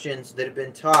Christians that have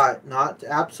been taught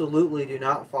absolutely do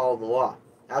not follow the law.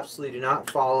 Absolutely do not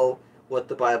follow what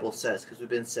the Bible says, because we've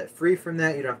been set free from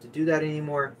that. You don't have to do that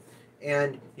anymore.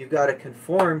 And you've got to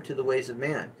conform to the ways of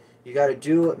man. You got to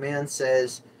do what man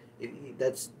says.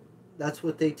 That's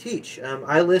what they teach.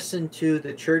 I listened to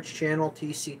the church channel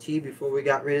TCT before we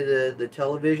got rid of the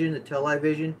television, the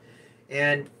television,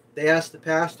 and they asked the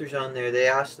pastors on there.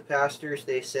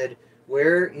 They said,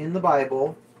 where in the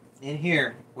Bible,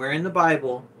 where in the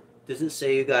Bible does it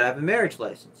say you got to have a marriage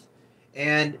license?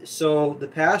 And so the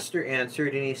pastor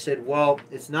answered, and he said, well,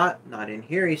 it's not in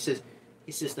here. He says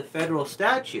the federal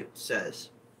statute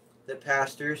says that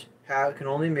pastors can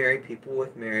only marry people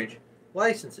with marriage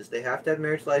licenses. They have to have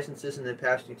marriage licenses, and then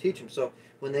pastor can teach them. So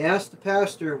when they asked the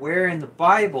pastor where in the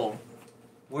Bible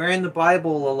the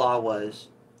law was,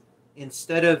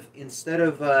 instead of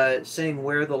saying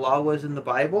where the law was in the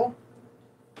Bible,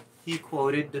 he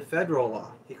quoted the federal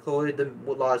law. He quoted the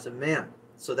laws of man.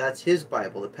 So that's his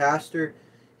Bible. The pastor,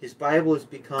 his Bible has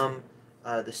become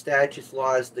the statutes,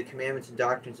 laws, the commandments, and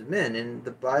doctrines of men. And the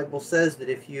Bible says that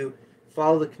if you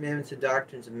follow the commandments and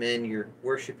doctrines of men, you're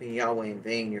worshiping Yahweh in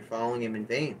vain. You're following him in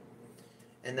vain.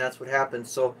 And that's what happens.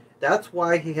 So that's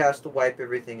why he has to wipe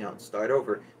everything out and start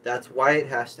over. That's why it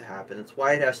has to happen. That's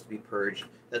why it has to be purged.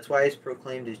 That's why he's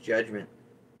proclaimed his judgment,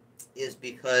 is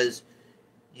because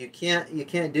you can't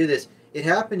do this. It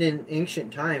happened in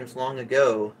ancient times long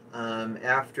ago.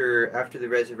 After the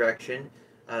resurrection,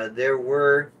 there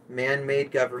were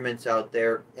man-made governments out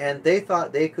there, and they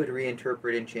thought they could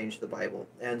reinterpret and change the Bible.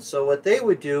 And so what they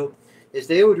would do is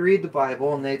they would read the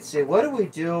Bible, and they'd say, what do we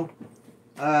do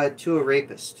to a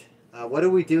rapist? What do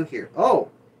we do here? Oh,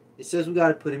 it says we got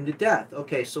to put him to death.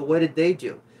 Okay, so what did they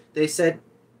do? They said,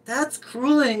 that's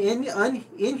cruel and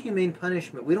inhumane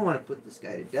punishment. We don't want to put this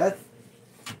guy to death.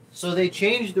 So they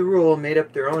changed the rule, made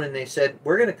up their own, and they said,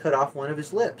 we're going to cut off one of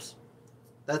his lips.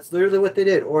 That's literally what they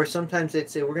did. Or sometimes they'd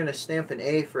say, we're going to stamp an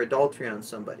A for adultery on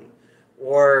somebody.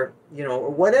 Or, or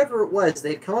whatever it was.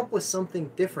 They'd come up with something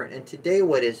different. And today,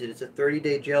 what is it? It's a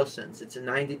 30-day jail sentence. It's a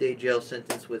 90-day jail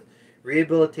sentence with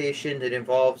rehabilitation that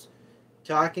involves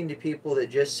talking to people that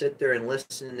just sit there and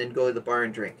listen and then go to the bar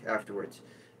and drink afterwards.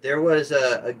 There was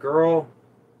a girl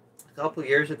a couple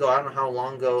years ago, I don't know how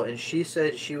long ago, and she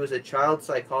said she was a child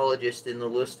psychologist in the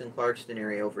Lewiston-Clarkston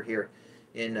area over here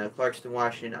in Clarkston,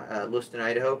 Washington, Lewiston,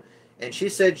 Idaho. And she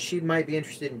said she might be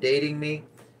interested in dating me.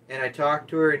 And I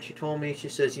talked to her, and she told me, she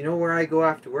says, you know where I go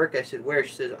after work? I said, where?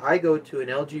 She says, I go to an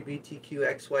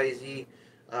LGBTQ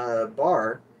XYZ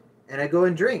bar, and I go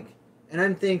and drink. And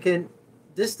I'm thinking,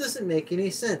 this doesn't make any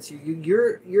sense.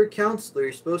 You're a counselor.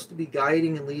 You're supposed to be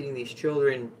guiding and leading these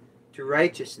children to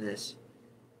righteousness.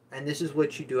 And this is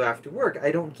what you do after work.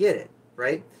 I don't get it,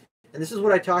 right? And this is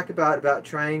what I talk about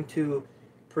trying to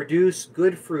produce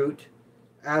good fruit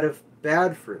out of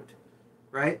bad fruit,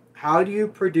 right? How do you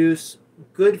produce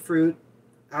good fruit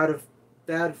out of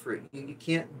bad fruit? You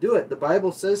can't do it. The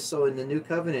Bible says so in the New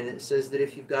Covenant. It says that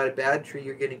if you've got a bad tree,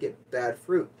 you're going to get bad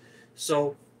fruit.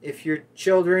 So if your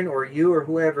children or you or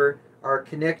whoever are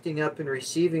connecting up and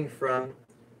receiving from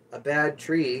a bad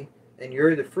tree and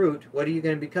you're the fruit, what are you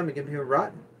going to become? You're going to become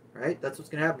rotten, right? That's what's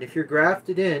going to happen. If you're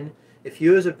grafted in, if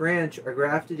you as a branch are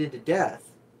grafted into death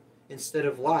instead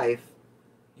of life,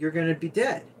 you're going to be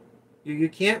dead. You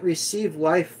can't receive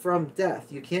life from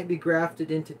death. You can't be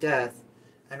grafted into death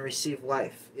and receive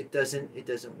life. It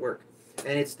doesn't work.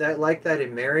 And it's that like that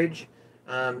in marriage.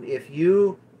 If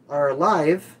you are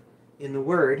alive in the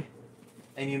Word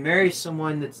and you marry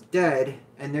someone that's dead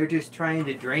and they're just trying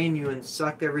to drain you and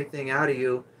suck everything out of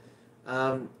you,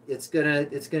 it's gonna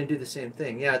do the same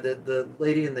thing. Yeah, the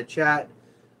lady in the chat,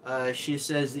 she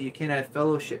says that you can't have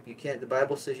fellowship. You can't. The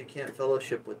Bible says you can't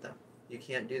fellowship with them. You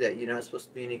can't do that. You're not supposed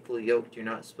to be unequally yoked. You're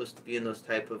not supposed to be in those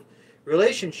type of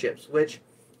relationships, which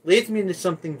leads me into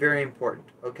something very important.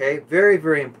 Okay, very,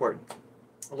 very important.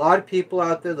 A lot of people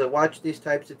out there that watch these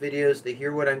types of videos, they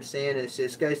hear what I'm saying, and they say,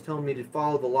 this guy's telling me to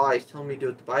follow the law. He's telling me to do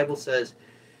what the Bible says.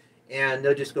 And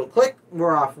they'll just go, click,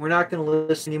 we're off. We're not going to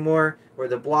listen anymore, or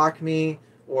they'll block me,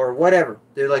 or whatever.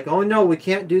 They're like, oh no, we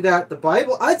can't do that. The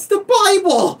Bible, it's the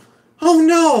Bible! Oh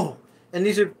no! And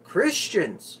these are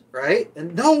Christians, right?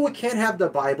 And no, we can't have the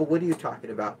Bible. What are you talking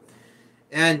about?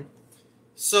 And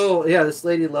so, yeah, this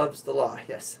lady loves the law.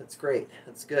 Yes, that's great.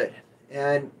 That's good.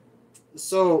 And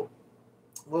so,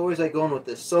 where was I going with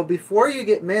this? So before you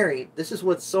get married, this is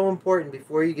what's so important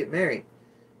before you get married.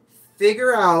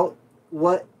 Figure out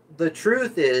what the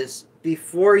truth is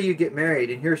before you get married,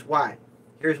 and here's why.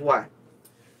 Here's why.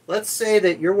 Let's say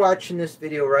that you're watching this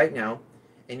video right now,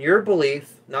 and your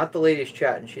belief, not the lady's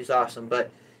chatting, she's awesome,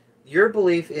 but your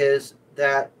belief is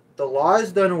that the law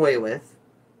is done away with,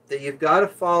 that you've got to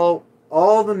follow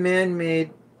all the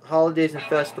man-made holidays and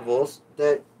festivals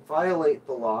that violate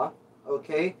the law,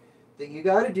 okay? That you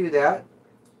got to do that,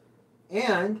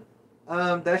 and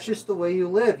that's just the way you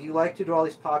live. You like to do all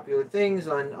these popular things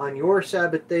on your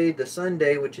Sabbath day, the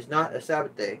Sunday, which is not a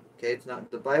Sabbath day. Okay, it's not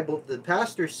the Bible. The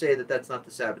pastors say that that's not the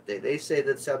Sabbath day. They say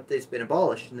that the Sabbath day has been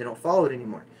abolished and they don't follow it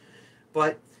anymore.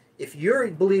 But if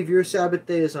you believe your Sabbath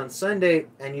day is on Sunday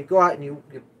and you go out and you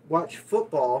watch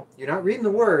football, you're not reading the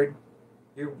Word.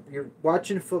 You're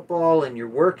watching football and you're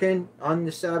working on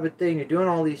the Sabbath day and you're doing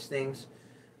all these things.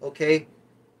 Okay,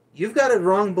 you've got a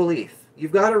wrong belief.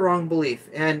 You've got a wrong belief,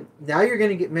 and now you're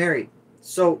going to get married.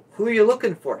 So who are you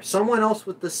looking for? Someone else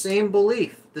with the same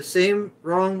belief, the same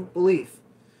wrong belief.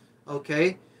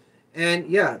 Okay? And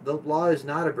yeah, the law is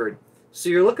not a burden. So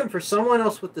you're looking for someone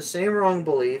else with the same wrong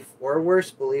belief, or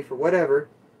worse belief, or whatever,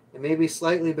 and maybe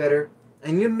slightly better,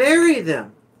 and you marry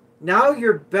them. Now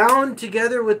you're bound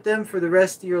together with them for the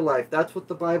rest of your life. That's what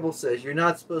the Bible says. You're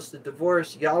not supposed to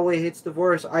divorce. Yahweh hates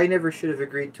divorce. I never should have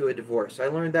agreed to a divorce. I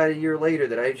learned that a year later,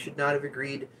 that I should not have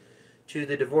agreed to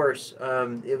the divorce.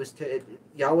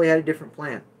 Yahweh had a different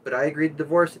plan. But I agreed to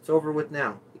divorce. It's over with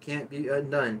now. It can't be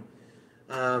undone.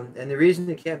 And the reason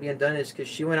it can't be undone is because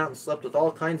she went out and slept with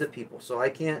all kinds of people. So we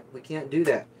can't do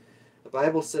that. The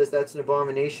Bible says that's an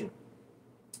abomination.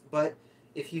 But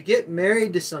if you get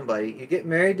married to somebody,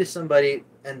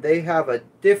 and they have a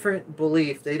different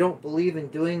belief, they don't believe in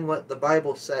doing what the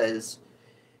Bible says,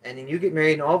 and then you get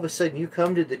married and all of a sudden you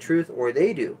come to the truth, or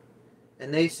they do,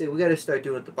 and they say, we got to start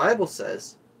doing what the Bible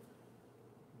says,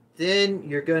 then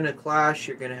you're going to clash,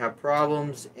 you're going to have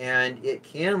problems, and it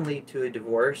can lead to a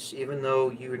divorce, even though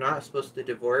you're not supposed to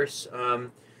divorce.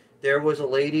 There was a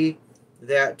lady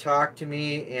that talked to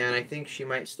me, and I think she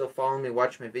might still follow me,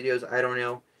 watch my videos, I don't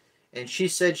know. And she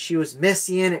said she was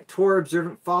Messianic, Torah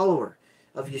observant follower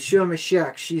of Yeshua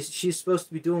Mashiach. She's supposed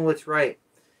to be doing what's right.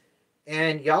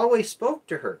 And Yahweh spoke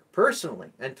to her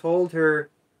personally and told her,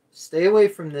 stay away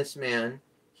from this man.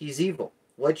 He's evil.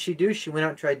 What'd she do? She went out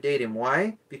and tried to date him.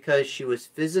 Why? Because she was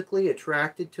physically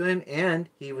attracted to him, and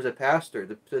he was a pastor,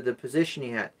 the position he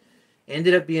had.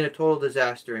 Ended up being a total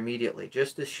disaster immediately.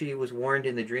 Just as she was warned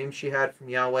in the dream she had from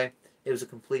Yahweh, it was a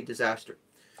complete disaster.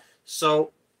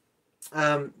 So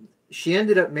she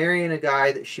ended up marrying a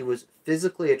guy that she was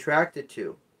physically attracted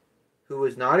to, who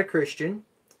was not a Christian.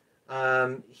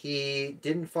 He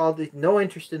didn't follow, no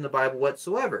interest in the Bible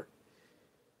whatsoever.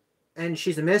 And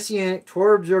she's a Messianic,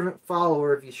 Torah-observant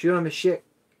follower of Yeshua Mashiach.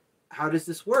 How does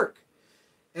this work?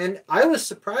 And I was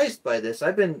surprised by this.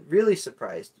 I've been really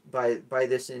surprised by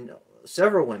this in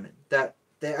several women, that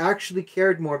they actually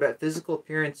cared more about physical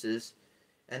appearances,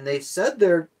 and they said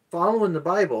they're following the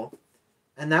Bible,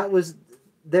 and that was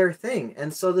their thing.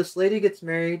 And so this lady gets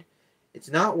married. It's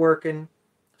not working.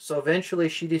 So eventually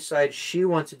she decides she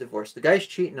wants a divorce. The guy's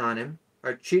cheating on him,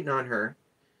 or cheating on her,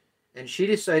 and she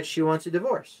decides she wants a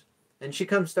divorce. And she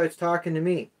starts talking to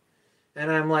me.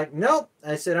 And I'm like, nope.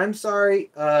 I said, I'm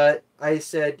sorry. I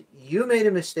said, you made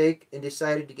a mistake and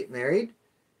decided to get married.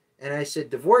 And I said,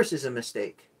 divorce is a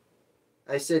mistake.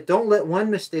 I said, don't let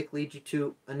one mistake lead you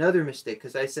to another mistake.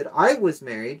 Because I said, I was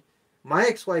married. My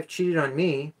ex-wife cheated on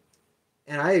me.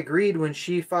 And I agreed when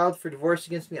she filed for divorce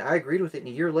against me. I agreed with it. And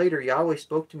a year later, Yahweh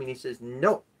spoke to me and he says,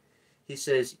 no. He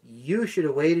says, you should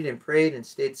have waited and prayed and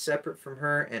stayed separate from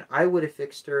her. And I would have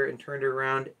fixed her and turned her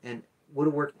around and would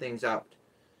have worked things out.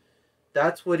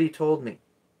 That's what he told me.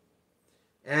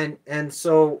 And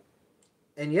so,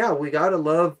 and yeah, we got to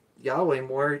love Yahweh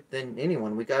more than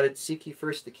anyone. We got to seek ye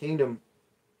first the kingdom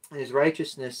and his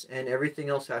righteousness, and everything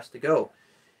else has to go.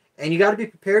 And you got to be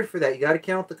prepared for that. You got to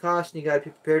count the cost, and you got to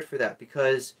be prepared for that,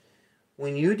 because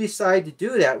when you decide to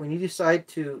do that, when you decide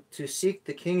to seek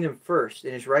the kingdom first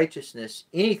and his righteousness,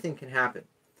 anything can happen.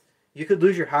 You could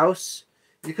lose your house.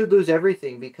 You could lose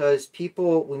everything, because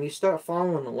people, when you start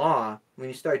following the law, when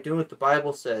you start doing what the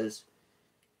Bible says,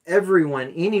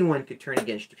 anyone could turn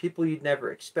against you, people you'd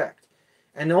never expect.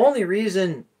 And the only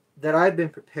reason that I've been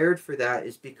prepared for that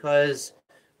is because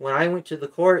when I went to the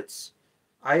courts,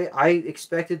 I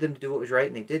expected them to do what was right,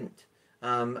 and they didn't.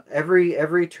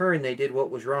 Every turn they did what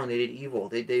was wrong. They did evil.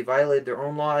 They violated their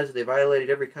own laws. They violated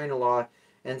every kind of law.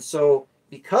 And so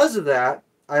because of that,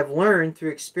 I've learned through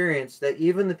experience that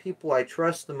even the people I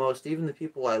trust the most, even the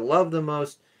people I love the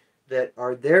most, that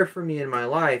are there for me in my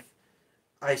life,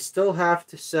 I still have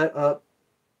to set up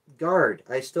guard.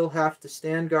 I still have to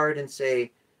stand guard and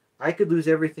say, I could lose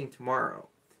everything tomorrow.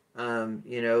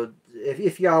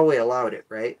 If Yahweh allowed it,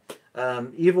 right?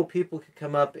 Evil people could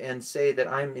come up and say that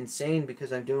I'm insane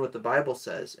because I'm doing what the Bible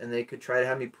says, and they could try to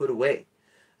have me put away.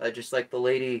 Just like the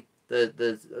lady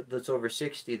that's over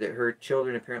 60, that her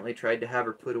children apparently tried to have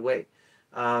her put away.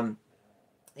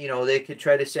 They could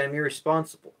try to say I'm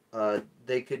irresponsible.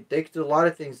 They could do a lot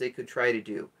of things they could try to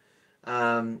do.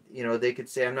 They could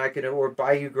say I'm not going to or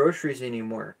buy you groceries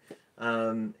anymore.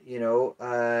 Or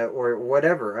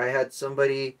whatever. I had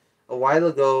somebody a while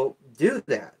ago do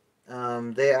that.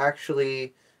 They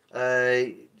actually,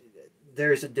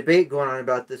 there's a debate going on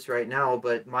about this right now,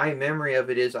 but my memory of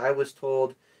it is I was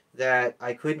told that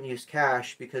I couldn't use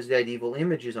cash because it had evil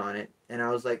images on it. And I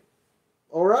was like,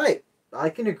 all right, I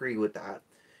can agree with that.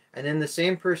 And then the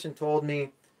same person told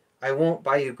me, I won't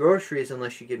buy you groceries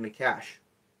unless you give me cash.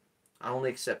 I only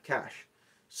accept cash.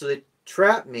 So they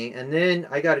trapped me, and then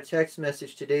I got a text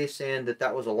message today saying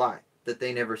that was a lie, that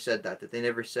they never said that they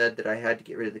never said that I had to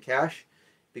get rid of the cash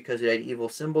because it had evil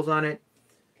symbols on it.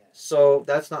 So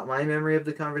that's not my memory of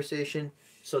the conversation.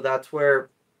 So that's where,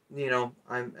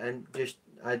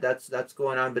 that's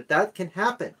going on. But that can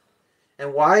happen.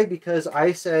 And why? Because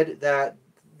I said that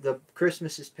the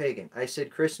Christmas is pagan. I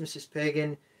said Christmas is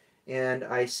pagan, and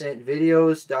I sent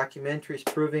videos, documentaries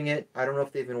proving it. I don't know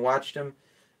if they've even watched them,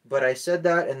 but I said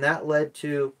that, and that led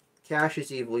to cash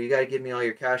is evil. You got to give me all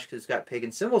your cash because it's got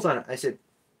pagan symbols on it. I said,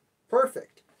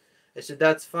 perfect. I said,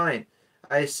 that's fine.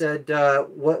 I said,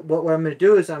 what I'm going to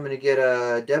do is I'm going to get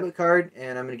a debit card,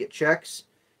 and I'm going to get checks.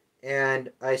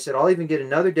 And I said, I'll even get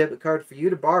another debit card for you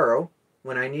to borrow.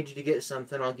 When I need you to get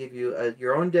something, I'll give you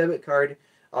your own debit card.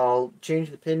 I'll change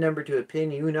the PIN number to a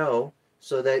PIN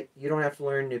so that you don't have to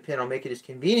learn a new PIN. I'll make it as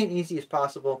convenient and easy as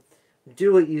possible.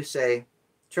 Do what you say.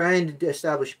 Trying to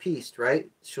establish peace, right?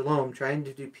 Shalom, trying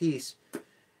to do peace.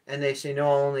 And they say, no,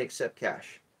 I'll only accept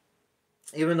cash.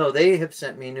 Even though they have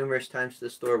sent me numerous times to the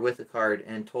store with a card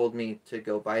and told me to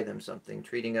go buy them something,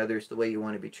 treating others the way you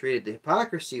want to be treated. The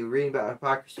hypocrisy, we're reading about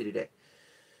hypocrisy today.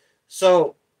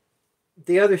 So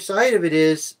the other side of it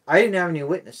is I didn't have any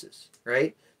witnesses,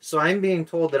 right? So I'm being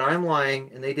told that I'm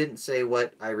lying, and they didn't say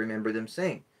what I remember them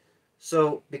saying.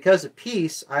 So because of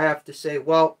peace, I have to say,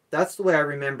 well, that's the way I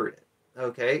remembered it.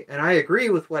 Okay, and I agree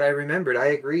with what I remembered. I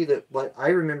agree that what I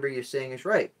remember you saying is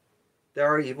right. There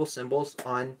are evil symbols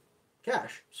on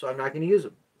cash, so I'm not going to use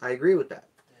them. I agree with that.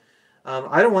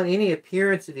 I don't want any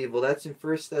appearance of evil. That's in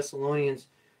 1 Thessalonians.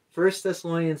 1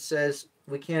 Thessalonians says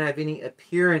we can't have any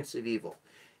appearance of evil.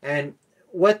 And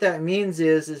what that means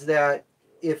is that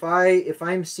if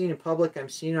I'm seen in public, I'm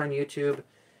seen on YouTube,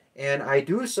 and I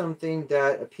do something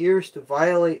that appears to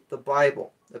violate the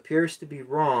Bible, appears to be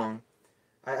wrong,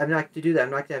 I'm not going to do that. I'm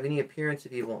not going to have any appearance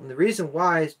of evil. And the reason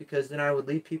why is because then I would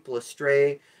lead people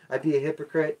astray. I'd be a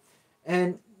hypocrite.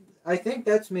 And I think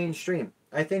that's mainstream.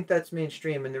 And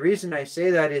the reason I say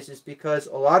that is because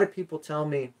a lot of people tell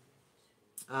me,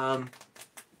 oh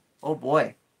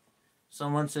boy,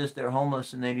 someone says they're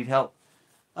homeless and they need help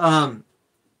in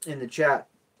the chat.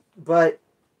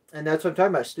 And that's what I'm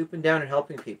talking about, stooping down and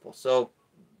helping people. So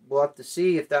we'll have to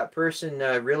see if that person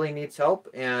really needs help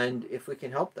and if we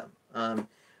can help them.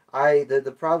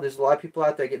 The problem, there's a lot of people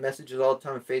out there, I get messages all the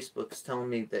time on Facebook telling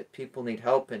me that people need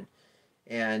help, and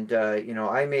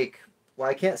I make, well,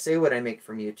 I can't say what I make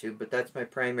from YouTube, but that's my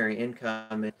primary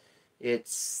income, and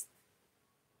it's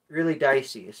really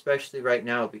dicey, especially right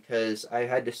now, because I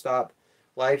had to stop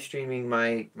live streaming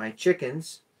my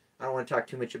chickens. I don't want to talk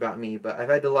too much about me, but I've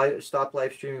had to stop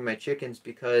live streaming my chickens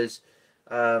because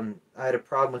I had a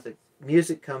problem with a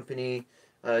music company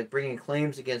bringing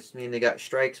claims against me, and they got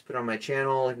strikes put on my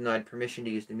channel, even though I had permission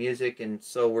to use the music. And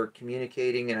so we're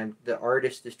communicating, and the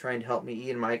artist is trying to help me.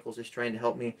 Ian Michaels is trying to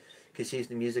help me because he's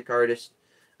the music artist.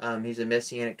 He's a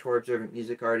Messianic Torah observant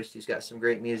music artist. He's got some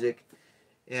great music.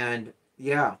 And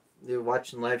yeah, they're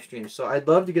watching live streams. So I'd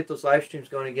love to get those live streams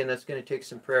going again. That's going to take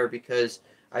some prayer, because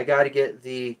I got to get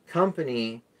the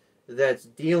company that's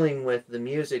dealing with the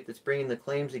music that's bringing the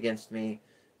claims against me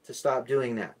to stop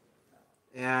doing that.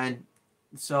 And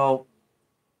so,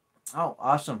 oh,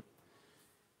 awesome.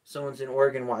 Someone's in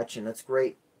Oregon watching. That's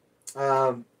great.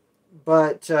 So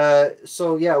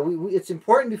yeah, it's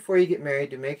important before you get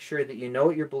married to make sure that you know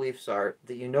what your beliefs are,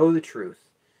 that you know the truth.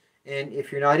 And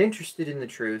if you're not interested in the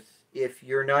truth, if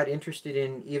you're not interested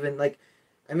in even, like,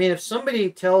 I mean, if somebody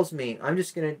tells me, I'm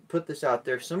just going to put this out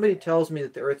there, if somebody tells me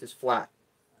that the earth is flat,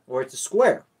 or it's a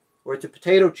square, or it's a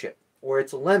potato chip, or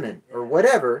it's a lemon, or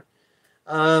whatever,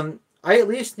 I at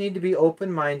least need to be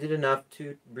open-minded enough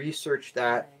to research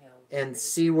that and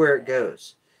see where it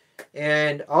goes.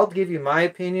 And I'll give you my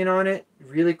opinion on it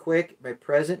really quick, my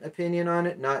present opinion on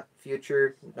it, not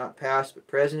future, not past, but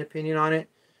present opinion on it.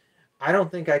 I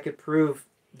don't think I could prove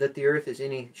that the earth is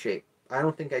any shape. I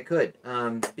don't think I could,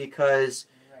 because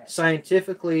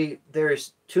scientifically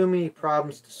there's too many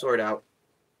problems to sort out.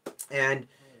 And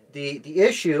the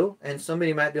issue, and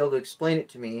somebody might be able to explain it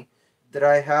to me, that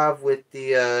I have with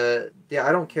I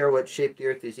don't care what shape the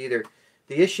earth is either.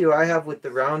 The issue I have with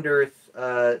the round earth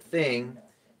thing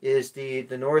is the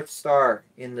North Star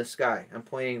in the sky. I'm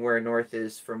pointing where north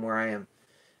is from where I am.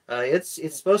 It's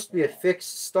supposed to be a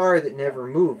fixed star that never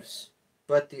moves.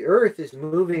 But the earth is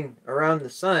moving around the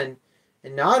sun.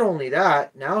 And not only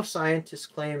that, now scientists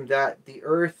claim that the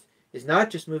earth is not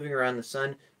just moving around the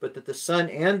sun, but that the sun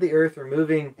and the earth are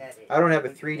moving. I don't have a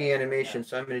 3D animation,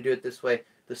 so I'm going to do it this way.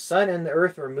 The sun and the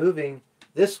earth are moving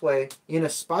this way in a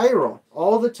spiral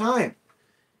all the time.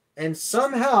 And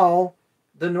somehow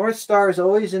the North Star is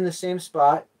always in the same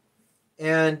spot,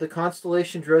 and the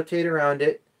constellations rotate around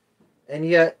it. And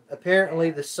yet,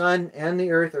 apparently, the sun and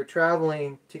the earth are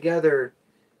traveling together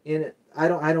in it. I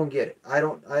don't get it. I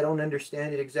don't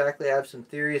understand it exactly. I have some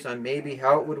theories on maybe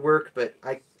how it would work, but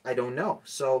I don't know.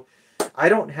 So I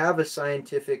don't have a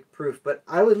scientific proof, but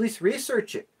I would at least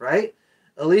research it, right?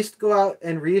 At least go out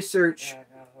and research.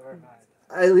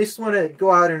 I at least want to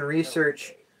go out and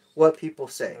research what people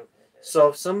say. So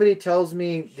if somebody tells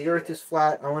me the earth is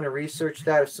flat, I want to research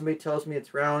that. If somebody tells me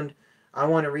it's round, I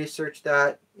want to research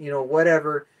that,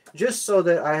 whatever, just so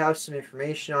that I have some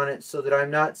information on it, so that I'm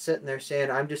not sitting there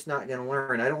saying, I'm just not going to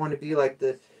learn. I don't want to be like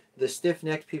the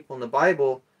stiff-necked people in the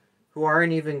Bible who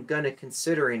aren't even going to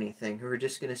consider anything, who are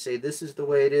just going to say, this is the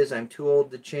way it is, I'm too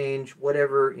old to change,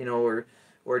 whatever,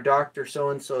 or Dr.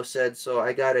 so-and-so said, so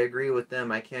I got to agree with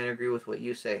them. I can't agree with what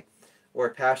you say. Or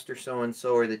Pastor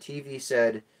so-and-so, or the TV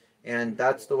said, and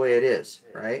that's the way it is,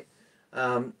 right?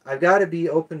 I've got to be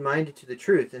open-minded to the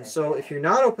truth. And so if you're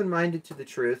not open-minded to the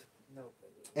truth,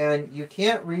 and you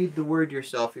can't read the word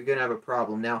yourself, you're going to have a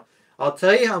problem. Now, I'll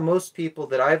tell you how most people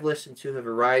that I've listened to have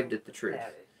arrived at the truth.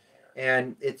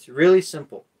 And it's really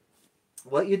simple.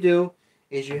 What you do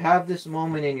is you have this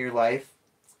moment in your life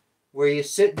where you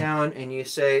sit down and you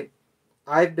say,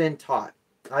 I've been taught.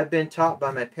 I've been taught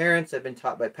by my parents. I've been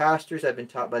taught by pastors. I've been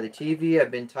taught by the TV.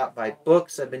 I've been taught by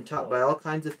books. I've been taught by all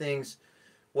kinds of things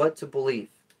what to believe.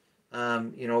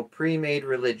 Pre-made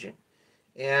religion.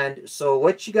 And so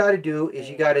what you got to do is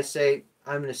you got to say,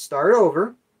 I'm going to start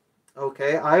over.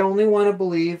 Okay, I only want to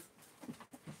believe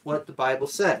what the Bible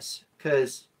says,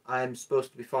 because I'm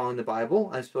supposed to be following the Bible.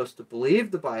 I'm supposed to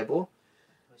believe the Bible.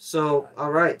 So,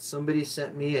 all right, somebody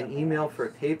sent me an email for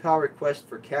a PayPal request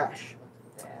for cash.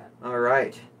 All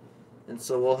right, and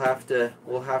so we'll have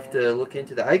to look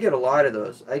into that. I get a lot of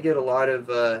those. I get a lot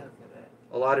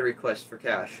of requests for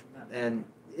cash, and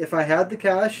if I had the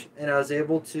cash and I was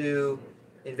able to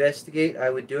investigate, I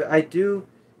would do it. I do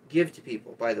give to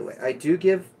people, by the way. I do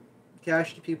give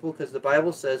cash to people because the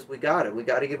Bible says we got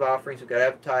to give offerings. We got to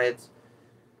have tithes.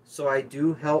 So I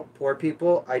do help poor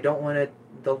people. I don't want to.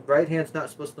 The right hand's not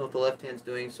supposed to know what the left hand's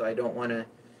doing, so I don't want to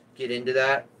get into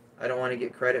that. I don't want to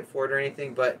get credit for it or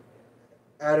anything, but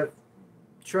out of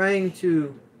trying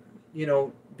to,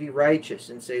 be righteous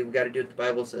and say we got to do what the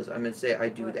Bible says, I'm going to say I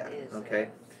do that, okay?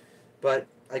 But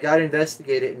I got to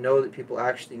investigate it and know that people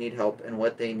actually need help and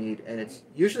what they need, and it's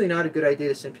usually not a good idea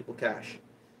to send people cash.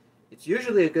 It's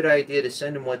usually a good idea to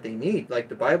send them what they need, like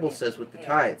the Bible says with the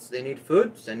tithes. They need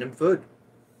food, send them food.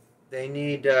 They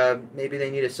need, maybe they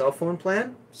need a cell phone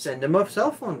plan, send them a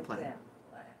cell phone plan.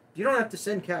 You don't have to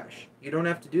send cash. You don't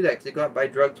have to do that because they go out and buy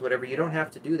drugs, whatever. You don't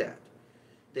have to do that.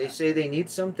 They say they need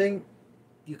something,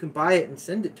 you can buy it and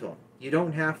send it to them. You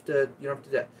don't have to. You don't have to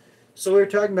do that. So we were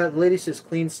talking about. The lady says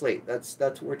clean slate. That's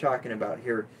what we're talking about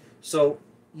here. So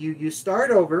you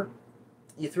start over.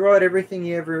 You throw out everything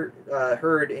you ever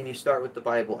heard, and you start with the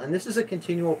Bible. And this is a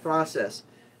continual process.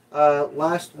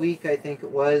 Last week, I think it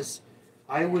was,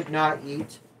 I would not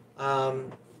eat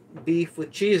beef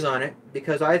with cheese on it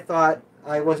because I thought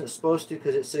I wasn't supposed to,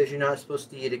 because it says you're not supposed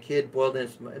to eat a kid boiled in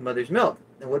its mother's milk.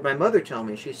 And what did my mother tell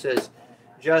me? She says,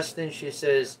 Justin, she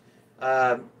says,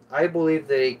 I believe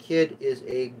that a kid is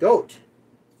a goat,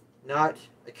 not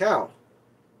a cow.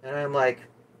 And I'm like,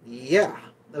 yeah.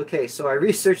 Okay, so I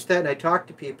researched that and I talked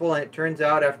to people, and it turns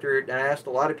out I asked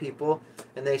a lot of people,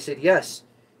 and they said, yes,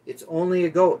 it's only a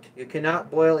goat. You cannot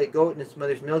boil a goat in its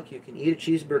mother's milk. You can eat a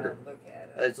cheeseburger.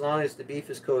 As long as the beef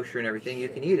is kosher and everything, you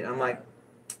can eat it. I'm like,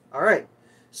 all right.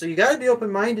 So you got to be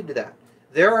open-minded to that.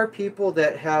 There are people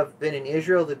that have been in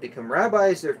Israel that become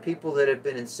rabbis. There are people that have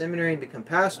been in seminary and become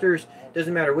pastors. It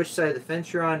doesn't matter which side of the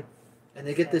fence you're on. And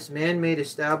they get this man-made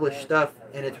established stuff,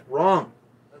 and it's wrong.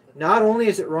 Not only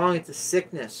is it wrong, it's a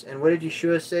sickness. And what did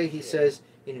Yeshua say? He says,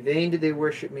 in vain did they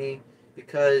worship me,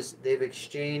 because they've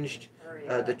exchanged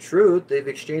the truth. They've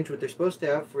exchanged what they're supposed to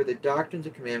have for the doctrines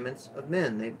and commandments of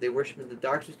men. They worship the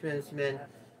doctrines and commandments of men.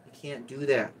 You can't do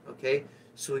that, okay?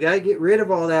 So we got to get rid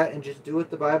of all that and just do what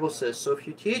the Bible says. So if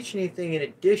you teach anything in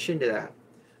addition to that,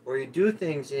 or you do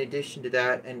things in addition to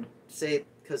that and say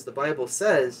because the Bible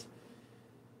says,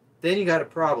 then you got a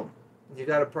problem. You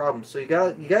got a problem. So you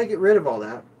got to get rid of all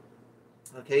that.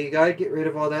 Okay, you got to get rid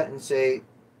of all that and say,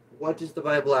 what does the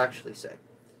Bible actually say?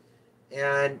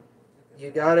 And you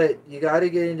gotta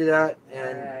get into that,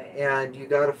 and you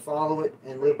gotta follow it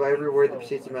and live by every word that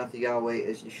proceeds from the mouth of Yahweh,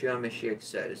 as Yeshua Mashiach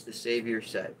said, as the Savior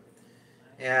said.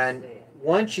 And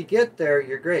once you get there,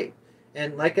 you're great.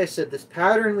 And like I said, this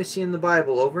pattern we see in the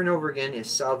Bible over and over again is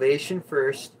salvation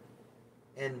first,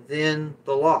 and then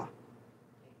the law.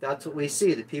 That's what we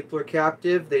see. The people are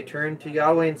captive. They turn to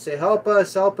Yahweh and say, help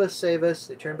us, save us.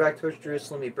 They turn back towards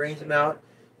Jerusalem. He brings them out,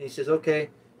 and he says, okay,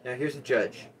 now here's the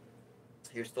judge.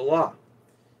 Here's the law.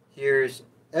 Here's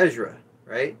Ezra,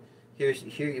 right? Here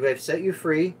I've set you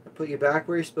free. I put you back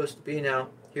where you're supposed to be now.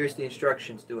 Here's the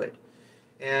instructions. Do it.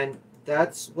 And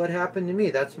that's what happened to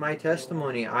me. That's my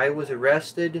testimony. I was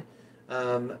arrested.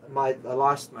 I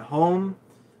lost my home.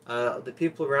 The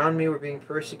people around me were being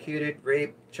persecuted,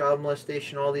 rape, child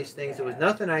molestation, all these things. There was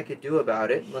nothing I could do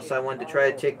about it unless I wanted to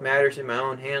try to take matters in my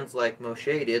own hands like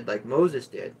Moshe did, like Moses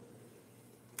did.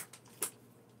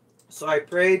 So I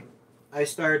prayed. I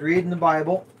started reading the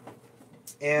Bible,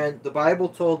 and the Bible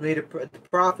told me to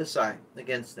prophesy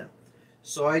against them.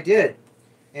 So I did.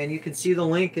 And you can see the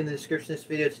link in the description of this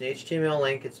video. It's an HTML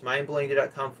link. It's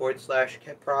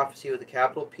mindblowingday.com/prophecy with a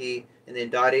capital P and then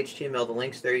 .html. The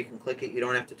link's there. You can click it. You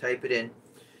don't have to type it in.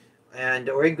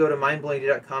 Or you can go to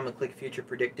mindblowingday.com and click Future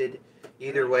Predicted.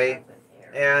 Either way.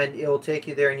 And it will take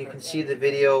you there, and you can see the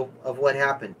video of what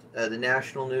happened. The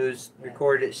national news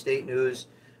recorded it, state news.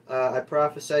 I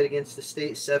prophesied against the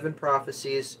state 7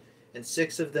 prophecies, and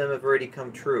 6 of them have already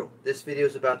come true. This video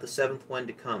is about the 7th one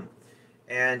to come.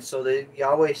 And so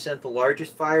Yahweh sent the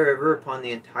largest fire ever upon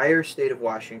the entire state of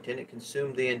Washington. It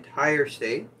consumed the entire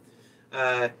state.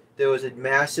 There was a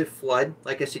massive flood.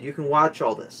 Like I said, you can watch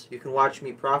all this. You can watch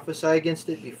me prophesy against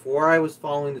it before I was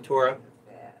following the Torah,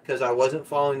 because I wasn't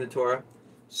following the Torah.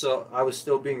 So I was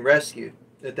still being rescued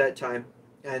at that time.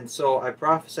 And so I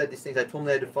prophesied these things. I told them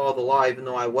they had to follow the law, even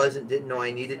though I didn't know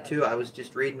I needed to. I was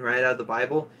just reading right out of the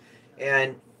Bible.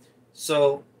 And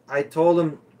so I told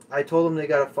them they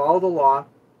got to follow the law.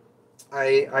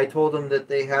 I told them that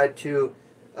they had to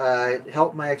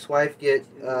help my ex-wife get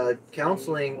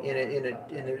counseling in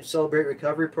a Celebrate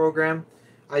Recovery program.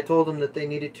 I told them that they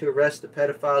needed to arrest the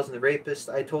pedophiles and the rapists.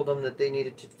 I told them that they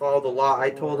needed to follow the law. I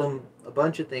told them a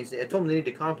bunch of things. I told them they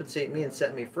needed to compensate me and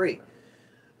set me free.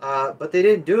 But they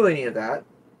didn't do any of that.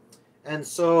 And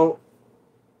so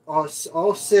all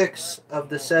 6 of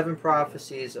the 7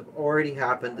 prophecies have already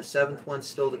happened. The 7th one's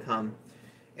still to come.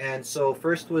 And so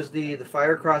first was the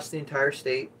fire across the entire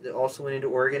state that also went into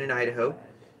Oregon and Idaho.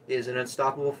 It is an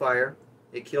unstoppable fire.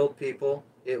 It killed people.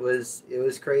 It was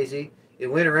crazy. It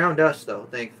went around us, though,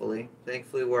 thankfully.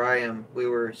 Thankfully, where I am, we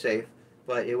were safe.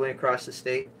 But it went across the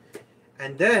state.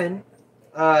 And then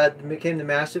became the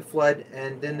massive flood,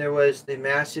 and then there was the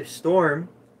massive storm,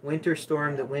 winter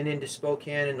storm, that went into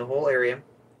Spokane and the whole area.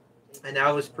 And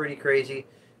that was pretty crazy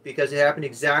because it happened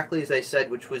exactly as I said,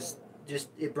 which was just,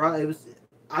 I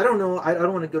don't know, I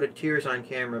don't want to go to tears on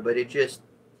camera, but it just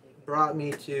brought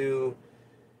me to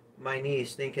my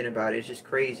knees thinking about it. It's just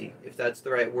crazy, if that's the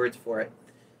right words for it.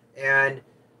 And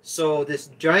so this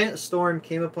giant storm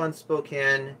came upon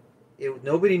Spokane.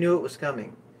 Nobody knew it was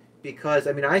coming. because,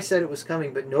 I mean, I said it was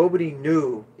coming, but nobody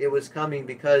knew it was coming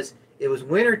because it was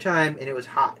wintertime and it was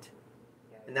hot.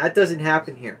 And that doesn't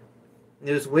happen here.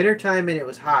 It was wintertime and it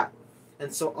was hot.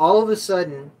 And so all of a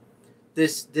sudden,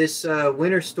 this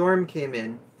winter storm came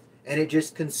in, and it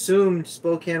just consumed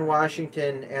Spokane,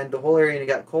 Washington, and the whole area, and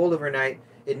it got cold overnight.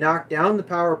 It knocked down the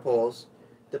power poles.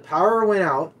 The power went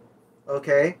out,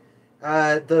 okay?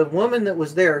 The woman that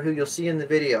was there, who you'll see in the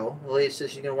video, the lady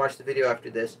says she's going to watch the video after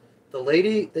this, the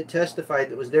lady that testified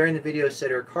that was there in the video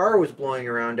said her car was blowing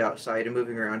around outside and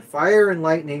moving around. Fire and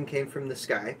lightning came from the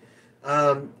sky,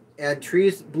 and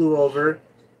trees blew over,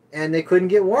 and they couldn't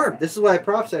get warm. This is why I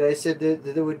prophesied. I said that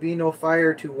there would be no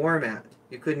fire to warm at.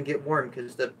 You couldn't get warm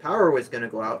because the power was going to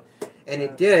go out, and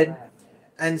it did.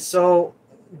 And so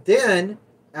then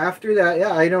after that,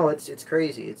 yeah, I know it's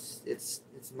crazy. It's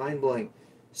mind blowing.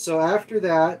 So after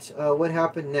that, what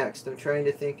happened next? I'm trying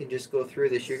to think and just go through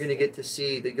this. You're going to get to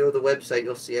see. Go to the website.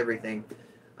 You'll see everything.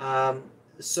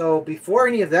 So before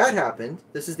any of that happened,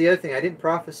 this is the other thing. I didn't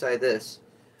prophesy this.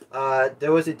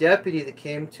 There was a deputy that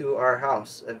came to our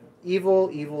house, an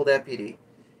evil deputy,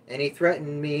 and he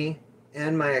threatened me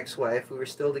and my ex-wife. We were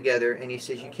still together, and he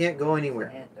says, "You can't go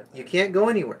anywhere. You can't go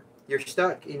anywhere. You're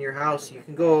stuck in your house. You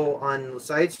can go on the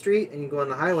side street and you can go on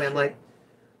the highway." I'm like,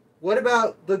 "What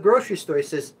about the grocery store?" He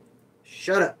says,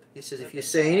 "Shut up." He says, "If you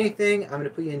say anything, I'm going to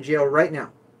put you in jail right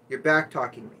now. You're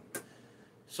back-talking me."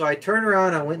 So I turned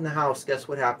around, I went in the house. Guess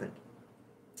what happened?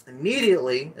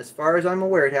 Immediately, as far as I'm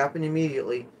aware, it happened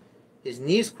immediately. His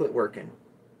knees quit working,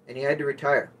 and he had to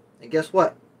retire. And guess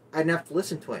what? I didn't have to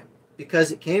listen to him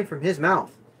because it came from his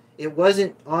mouth. It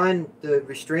wasn't on the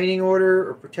restraining order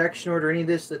or protection order or any of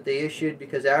this that they issued,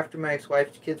 because after my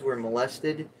ex-wife's kids were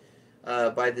molested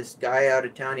by this guy out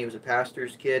of town, he was a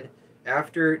pastor's kid.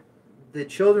 After the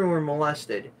children were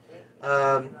molested,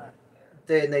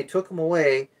 they took them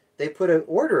away. They put an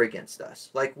order against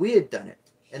us, like we had done it.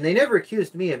 And they never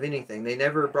accused me of anything. They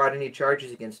never brought any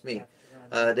charges against me.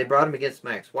 They brought them against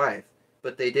my ex-wife,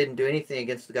 but they didn't do anything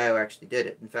against the guy who actually did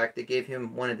it. In fact, they gave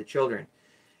him one of the children.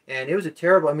 And it was a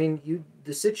terrible, I mean,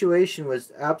 the situation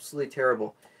was absolutely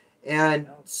terrible. And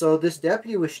so this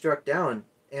deputy was struck down,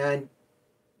 and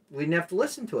we didn't have to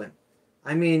listen to him.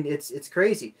 I mean, it's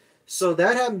crazy. So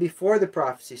that happened before the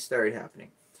prophecy started happening.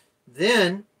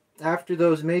 Then, after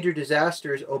those major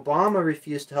disasters, Obama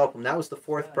refused to help them. That was the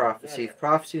fourth prophecy.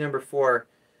 Prophecy number 4.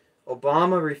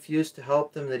 Obama refused to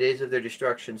help them in the days of their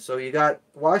destruction. So you got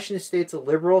Washington State's a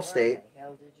liberal state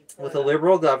with a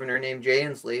liberal governor named Jay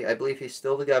Inslee. I believe he's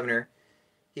still the governor.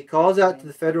 He calls out to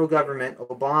the federal government,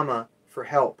 Obama, for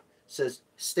help. Says,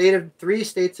 3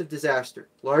 states of disaster.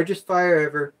 Largest fire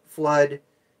ever, flood,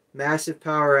 massive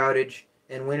power outage,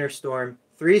 and winter storm.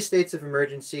 3 states of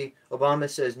emergency. Obama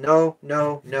says, no,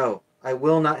 no, no. I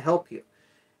will not help you.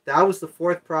 That was the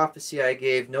 4th prophecy I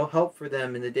gave. No help for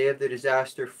them in the day of their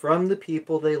disaster from the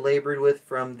people they labored with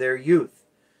from their youth.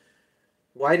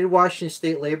 Why did Washington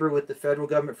State labor with the federal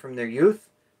government from their youth?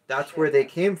 That's where they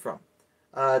came from.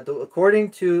 According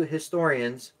to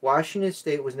historians, Washington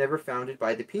State was never founded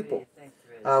by the people.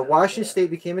 Washington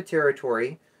State became a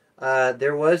territory.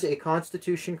 There was a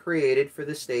constitution created for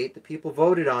the state. The people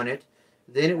voted on it.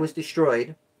 Then it was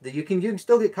destroyed. You can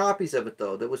still get copies of it,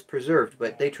 though, that was preserved,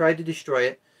 but they tried to destroy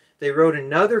it. They wrote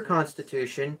another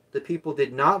constitution the people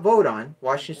did not vote on.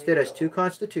 Washington State has 2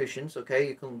 constitutions,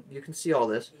 okay? You can see all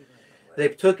this. They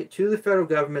took it to the federal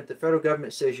government. The federal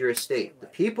government says you're a state. The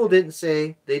people didn't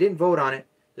say, they didn't vote on it,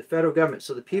 the federal government.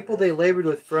 So the people they labored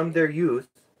with from their youth,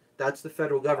 that's the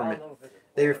federal government.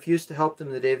 They refused to help them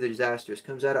in the day of the disasters.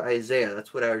 Comes out of Isaiah.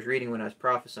 That's what I was reading when I was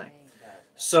prophesying.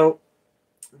 So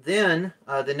then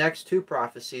the next 2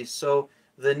 prophecies. So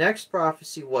the next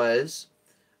prophecy was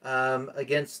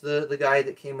against the guy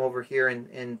that came over here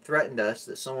and threatened us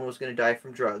that someone was going to die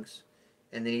from drugs.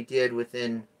 And then he did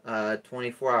within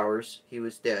 24 hours. He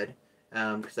was dead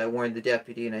because I warned the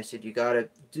deputy and I said, you got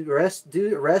to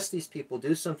arrest these people.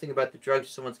 Do something about the drugs.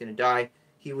 Someone's going to die.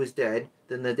 He was dead.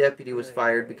 Then the deputy was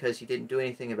fired because he didn't do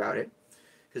anything about it.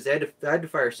 Because they had to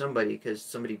fire somebody because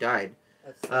somebody died.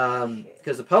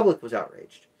 Because the public was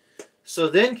outraged. So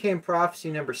then came prophecy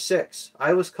number 6.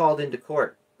 I was called into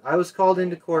court. I was called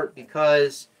into court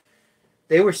because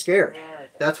they were scared.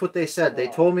 That's what they said. They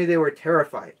told me they were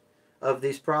terrified of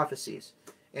these prophecies.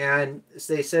 And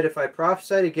they said if I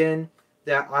prophesied again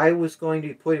that I was going to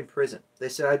be put in prison. They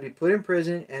said I'd be put in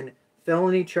prison and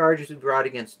felony charges would be brought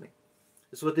against me.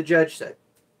 This is what the judge said.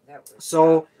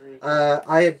 So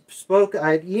I had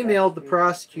emailed the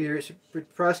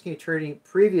prosecuting attorney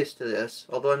previous to this,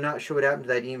 although I'm not sure what happened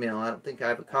to that email. I don't think I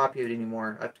have a copy of it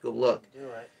anymore. I have to go look.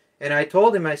 And I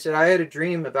told him, I said, I had a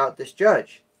dream about this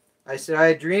judge. I said, I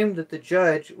had dreamed that the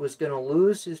judge was going to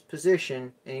lose his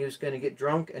position and he was going to get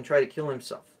drunk and try to kill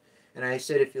himself. And I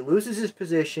said, if he loses his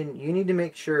position, you need to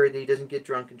make sure that he doesn't get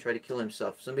drunk and try to kill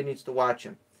himself. Somebody needs to watch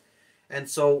him. And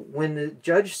so when the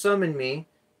judge summoned me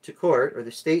to court, or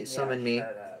the state summoned me,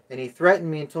 and he threatened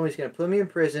me and told me he's going to put me in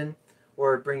prison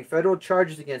or bring federal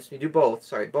charges against me,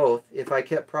 both, if I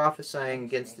kept prophesying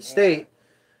against the state,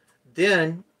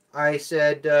 then I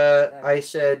shrugged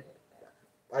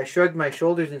my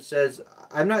shoulders and says,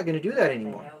 I'm not going to do that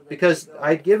anymore. Because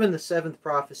I'd given the seventh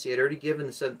prophecy. I'd already given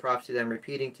the seventh prophecy that I'm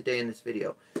repeating today in this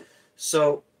video.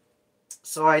 So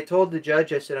I told the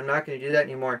judge, I said, I'm not going to do that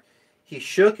anymore. He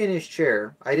shook in his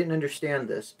chair. I didn't understand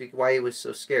this, why he was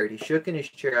so scared. He shook in his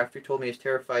chair after he told me he was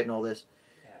terrified and all this.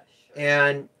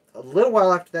 And a little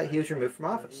while after that, he was removed from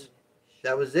office.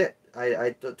 That was it.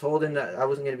 I told him that I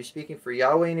wasn't going to be speaking for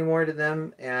Yahweh anymore to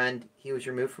them, and he was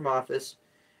removed from office,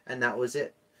 and that was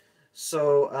it.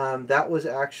 So that was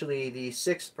actually the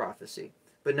sixth prophecy.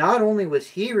 But not only was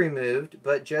he removed,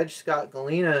 but Judge Scott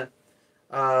Galena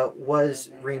was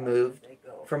removed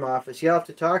from office. He'll have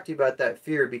to talk to you about that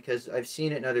fear because I've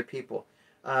seen it in other people.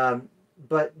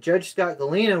 But Judge Scott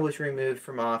Galena was removed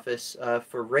from office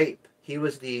for rape. He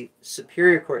was the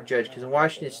Superior Court judge, because in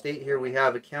Washington State here we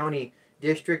have a county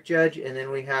district judge, and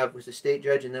then we have a state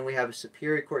judge, and then we have a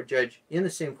Superior Court judge in the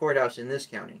same courthouse in this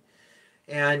county.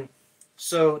 And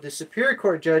so the Superior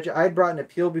Court judge, I brought an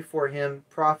appeal before him,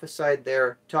 prophesied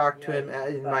there, talked to him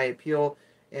in my appeal,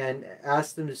 and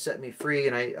asked them to set me free.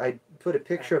 And I put a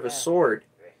picture of a sword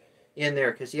in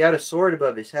there because he had a sword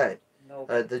above his head.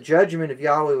 The judgment of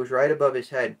Yahweh was right above his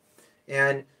head.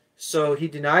 And so he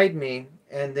denied me,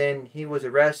 and then he was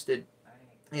arrested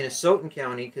in Asotin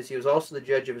County, because he was also the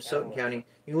judge of Asotin County.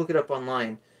 You can look it up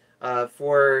online.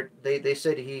 They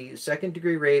said he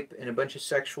second-degree rape and a bunch of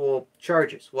sexual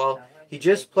charges. Well, he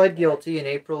just pled guilty in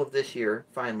April of this year,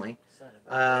 finally.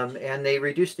 And they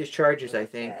reduced his charges, I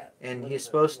think. And he's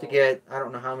supposed to get, I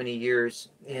don't know how many years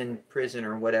in prison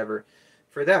or whatever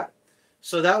for that.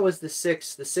 So that was the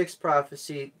sixth. The sixth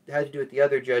prophecy had to do with the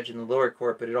other judge in the lower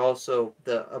court, but it also,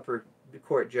 the upper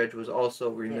court judge was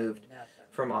also removed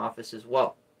from office as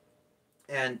well.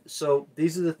 And so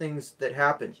these are the things that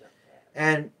happened.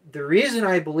 And the reason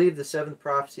I believe the seventh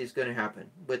prophecy is going to happen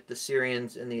with the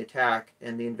Syrians and the attack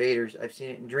and the invaders, I've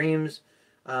seen it in dreams,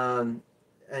 and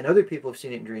other people have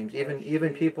seen it in dreams.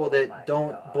 Even people that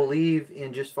don't believe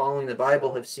in just following the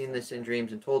Bible have seen this in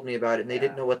dreams and told me about it, and they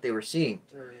didn't know what they were seeing.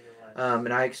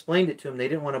 And I explained it to them. They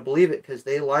didn't want to believe it because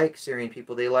they like Syrian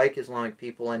people, they like Islamic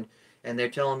people, and they're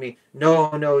telling me,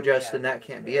 no, Justin, that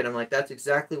can't be it. I'm like, that's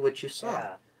exactly what you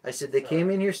saw. I said, they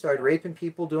came in here, started raping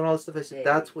people, doing all this stuff. I said,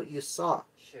 that's what you saw.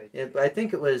 I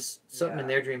think it was something in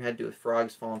their dream had to do with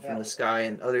frogs falling from the sky,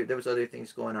 and there was other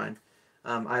things going on.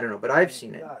 I don't know, but I've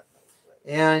seen it.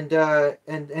 And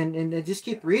I just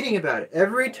keep reading about it.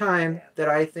 Every time that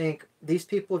I think these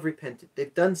people have repented,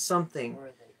 they've done something,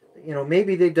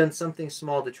 maybe they've done something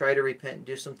small to try to repent and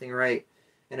do something right.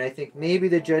 And I think maybe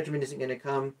the judgment isn't going to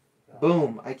come.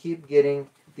 Boom, I keep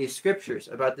getting these scriptures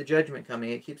about the judgment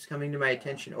coming. It keeps coming to my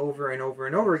attention over and over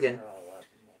and over again.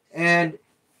 And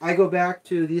I go back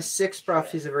to these six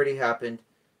prophecies have already happened.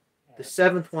 The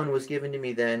seventh one was given to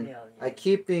me then. I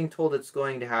keep being told it's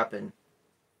going to happen.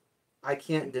 I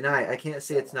can't deny it. I can't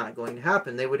say it's not going to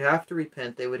happen. They would have to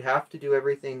repent. They would have to do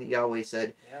everything that Yahweh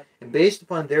said. And based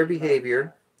upon their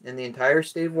behavior in the entire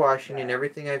state of Washington and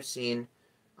everything I've seen,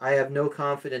 I have no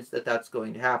confidence that that's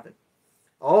going to happen.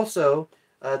 Also,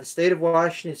 the state of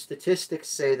Washington statistics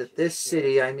say that this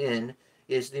city I'm in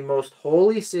is the most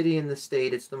holy city in the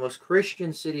state. It's the most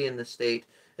Christian city in the state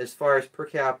as far as per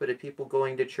capita people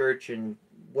going to church and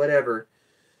whatever.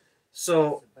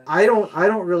 So I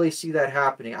don't really see that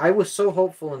happening. I was so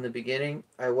hopeful in the beginning.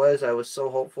 I was so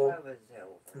hopeful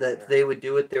that they would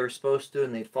do what they were supposed to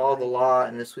and they'd follow the law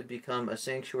and this would become a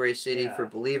sanctuary city for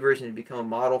believers and it'd become a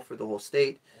model for the whole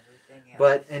state.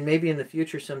 And maybe in the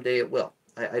future someday it will.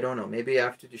 I don't know. Maybe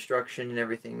after destruction and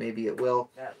everything, maybe it will.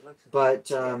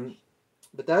 But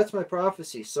that's my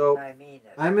prophecy. So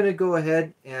I'm going to go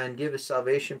ahead and give a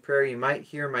salvation prayer. You might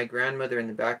hear my grandmother in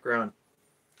the background.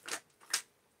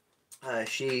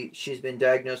 She's been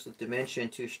diagnosed with dementia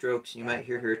and 2 strokes. You might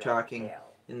hear her talking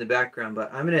in the background.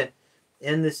 But I'm going to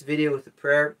end this video with a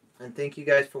prayer. And thank you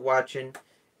guys for watching.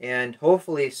 And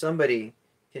hopefully somebody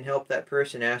can help that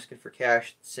person asking for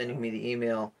cash, sending me the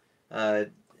email.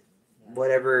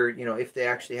 Whatever, if they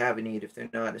actually have a need, if they're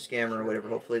not a scammer or whatever,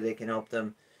 hopefully they can help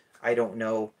them. I don't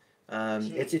know.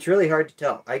 It's really hard to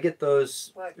tell. I get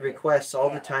those requests all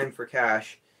the time for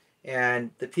cash,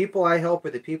 And the people I help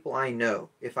are the people I know.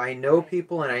 If I know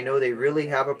people and I know they really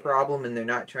have a problem and they're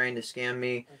not trying to scam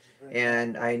me,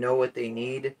 and I know what they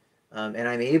need, and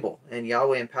I'm able, and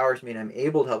Yahweh empowers me, and I'm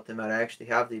able to help them out. I actually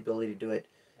have the ability to do it,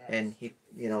 and He,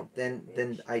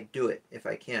 then I do it if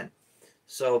I can.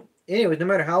 So, anyways, no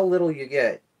matter how little you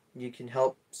get, you can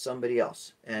help somebody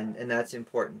else, and that's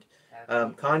important.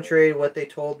 Contrary to what they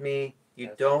told me, you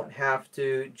don't have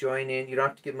to join in. You don't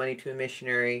have to give money to a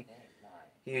missionary.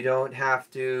 You don't have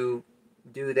to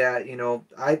do that.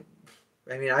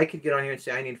 I mean, I could get on here and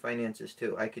say I need finances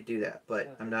too. I could do that,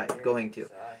 but I'm not going to.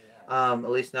 At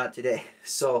least not today.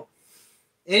 So,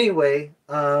 anyway,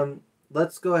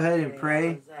 let's go ahead and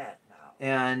pray.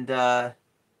 And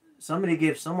somebody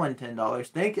gave someone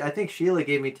 $10. I think Sheila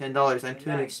gave me $10. I'm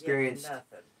too inexperienced.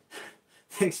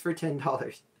 Thanks for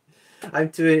 $10.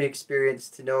 I'm too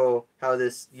inexperienced to know how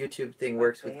this YouTube thing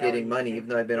works with getting money, even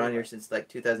though I've been on here since like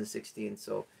 2016.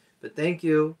 So, but thank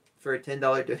you for a $10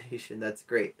 donation. That's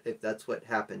great. If that's what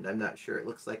happened, I'm not sure. It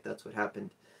looks like that's what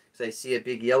happened. Because I see a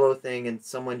big yellow thing and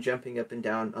someone jumping up and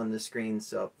down on the screen.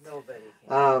 So,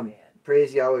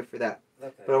 praise Yahweh for that.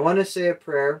 But I want to say a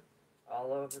prayer. I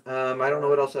don't know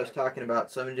what else I was talking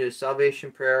about. So I'm going to do a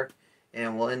salvation prayer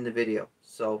and we'll end the video.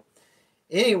 So,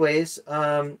 anyways,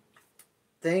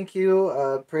 thank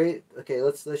you. Pray. Okay,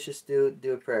 let's just do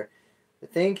a prayer.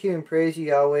 Thank you and praise you,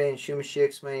 Yahweh, in Yeshua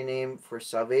Mashiach's mighty name, for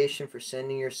salvation, for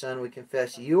sending your Son. We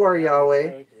confess you are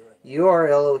Yahweh. You are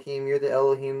Elohim. You're the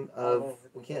Elohim of...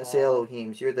 We can't say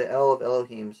Elohims. You're the El of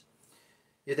Elohims.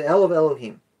 You're the El of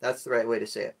Elohim. That's the right way to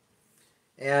say it.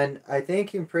 And I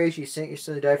thank you and praise you. You sent your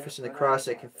Son to die for us on the cross.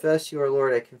 I confess you are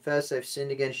Lord. I confess I've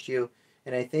sinned against you.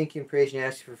 And I thank you and praise you and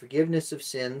ask you for forgiveness of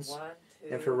sins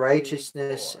and for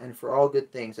righteousness and for all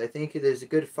good things. I thank you that as a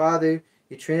good Father,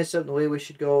 you train us up in the way we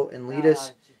should go and lead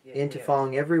us into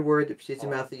following every word that proceeds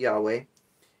from the mouth of Yahweh.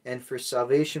 And for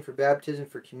salvation, for baptism,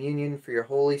 for communion, for your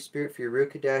Holy Spirit, for your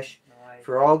Ruach Kodesh,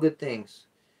 for all good things.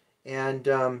 And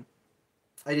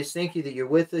I just thank you that you're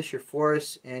with us, you're for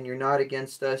us, and you're not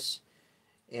against us.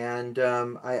 And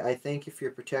I thank you for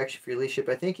your protection, for your leadership.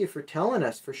 I thank you for telling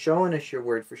us, for showing us your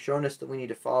word, for showing us that we need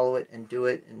to follow it and do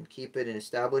it and keep it and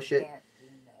establish it.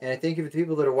 And I thank you for the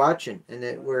people that are watching and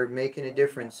that we're making a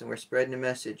difference and we're spreading a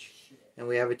message and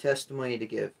we have a testimony to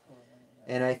give.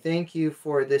 And I thank you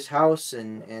for this house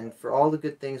and for all the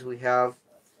good things we have.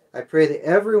 I pray that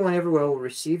everyone everywhere will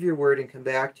receive your word and come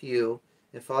back to you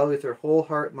and follow with their whole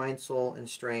heart, mind, soul, and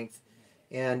strength.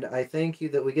 And I thank you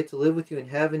that we get to live with you in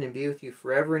heaven and be with you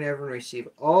forever and ever and receive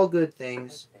all good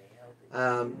things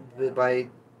by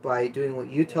doing what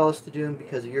you tell us to do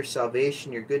because of your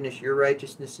salvation, your goodness, your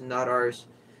righteousness, and not ours.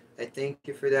 I thank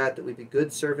you for that we be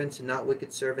good servants and not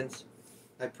wicked servants.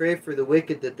 I pray for the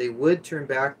wicked that they would turn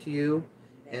back to you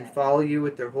and follow you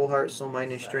with their whole heart, soul,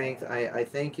 mind, and strength. I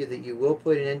thank you that you will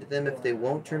put an end to them if they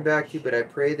won't turn back to you, but I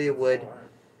pray they would.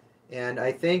 And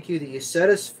I thank you that you set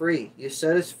us free. You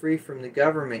set us free from the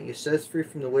government. You set us free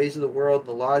from the ways of the world,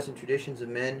 the laws and traditions of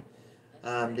men.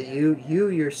 That you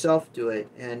yourself do it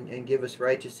and give us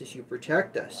righteousness. You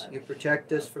protect us. You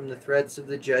protect us from the threats of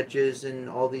the judges and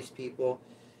all these people.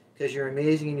 Because you're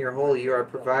amazing and you're holy. You're our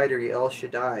provider. You're El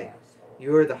Shaddai.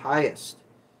 You are the highest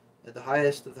of the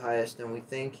highest. And we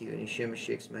thank you in Yeshua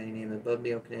Mashiach's mighty name. Above me,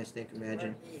 can I think,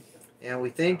 imagine. And we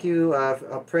thank you.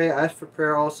 I'll ask for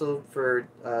prayer also for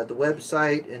the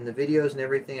website and the videos and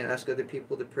everything. I ask other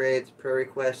people to pray. It's a prayer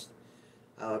request.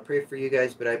 Pray for you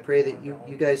guys, but I pray that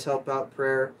you guys help out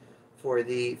prayer for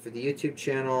the YouTube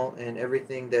channel and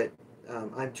everything that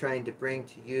I'm trying to bring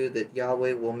to you, that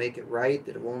Yahweh will make it right,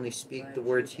 that it will only speak the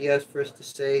words He has for us to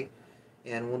say,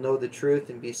 and we'll know the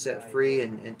truth and be set free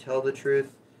and tell the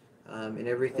truth in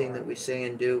everything that we say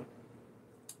and do.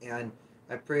 And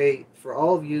I pray for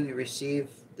all of you to receive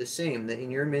the same, that in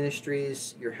your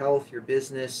ministries, your health, your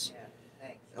business,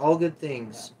 all good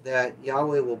things, that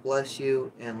Yahweh will bless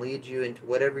you and lead you into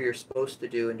whatever you're supposed to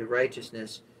do, into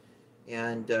righteousness,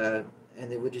 and that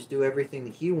we just do everything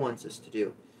that He wants us to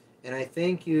do. And I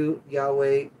thank you,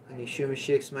 Yahweh, in Yeshua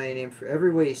Mashiach's mighty name, for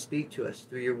every way you speak to us,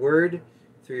 through your word,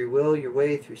 through your will, your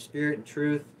way, through spirit and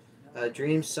truth,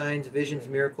 dreams, signs, visions,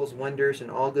 miracles, wonders, and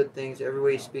all good things, every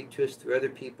way you speak to us through other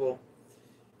people.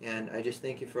 And I just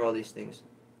thank you for all these things.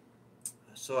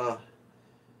 So,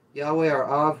 Yahweh, our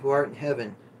Av, who art in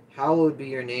heaven, hallowed be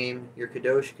your name, your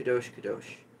Kadosh, Kadosh,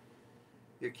 Kadosh.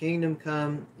 Your kingdom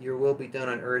come, your will be done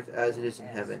on earth as it is in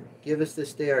heaven. Give us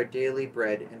this day our daily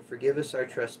bread, and forgive us our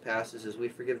trespasses as we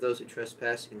forgive those who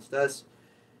trespass against us.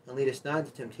 And lead us not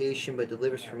into temptation, but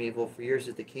deliver us from evil. For yours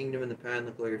is the kingdom and the power and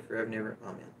the glory forever and ever.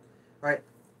 Amen. All right.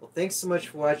 Well, thanks so much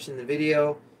for watching the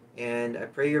video, and I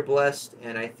pray you're blessed.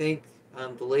 And I think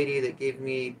the lady that gave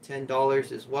me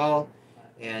 $10 as well.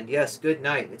 And yes, good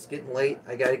night. It's getting late.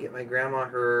 I got to get my grandma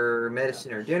her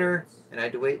medicine or dinner, and I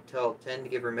had to wait till 10 to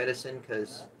give her medicine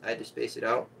because I had to space it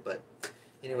out. But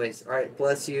anyways, all right,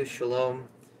 bless you, shalom,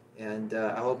 and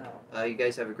I hope you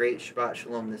guys have a great Shabbat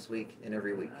Shalom this week and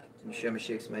every week. In Yeshua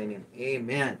Mashiach's mighty name,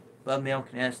 amen. Love, mail,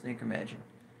 can ask, think, imagine.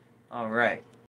 All right.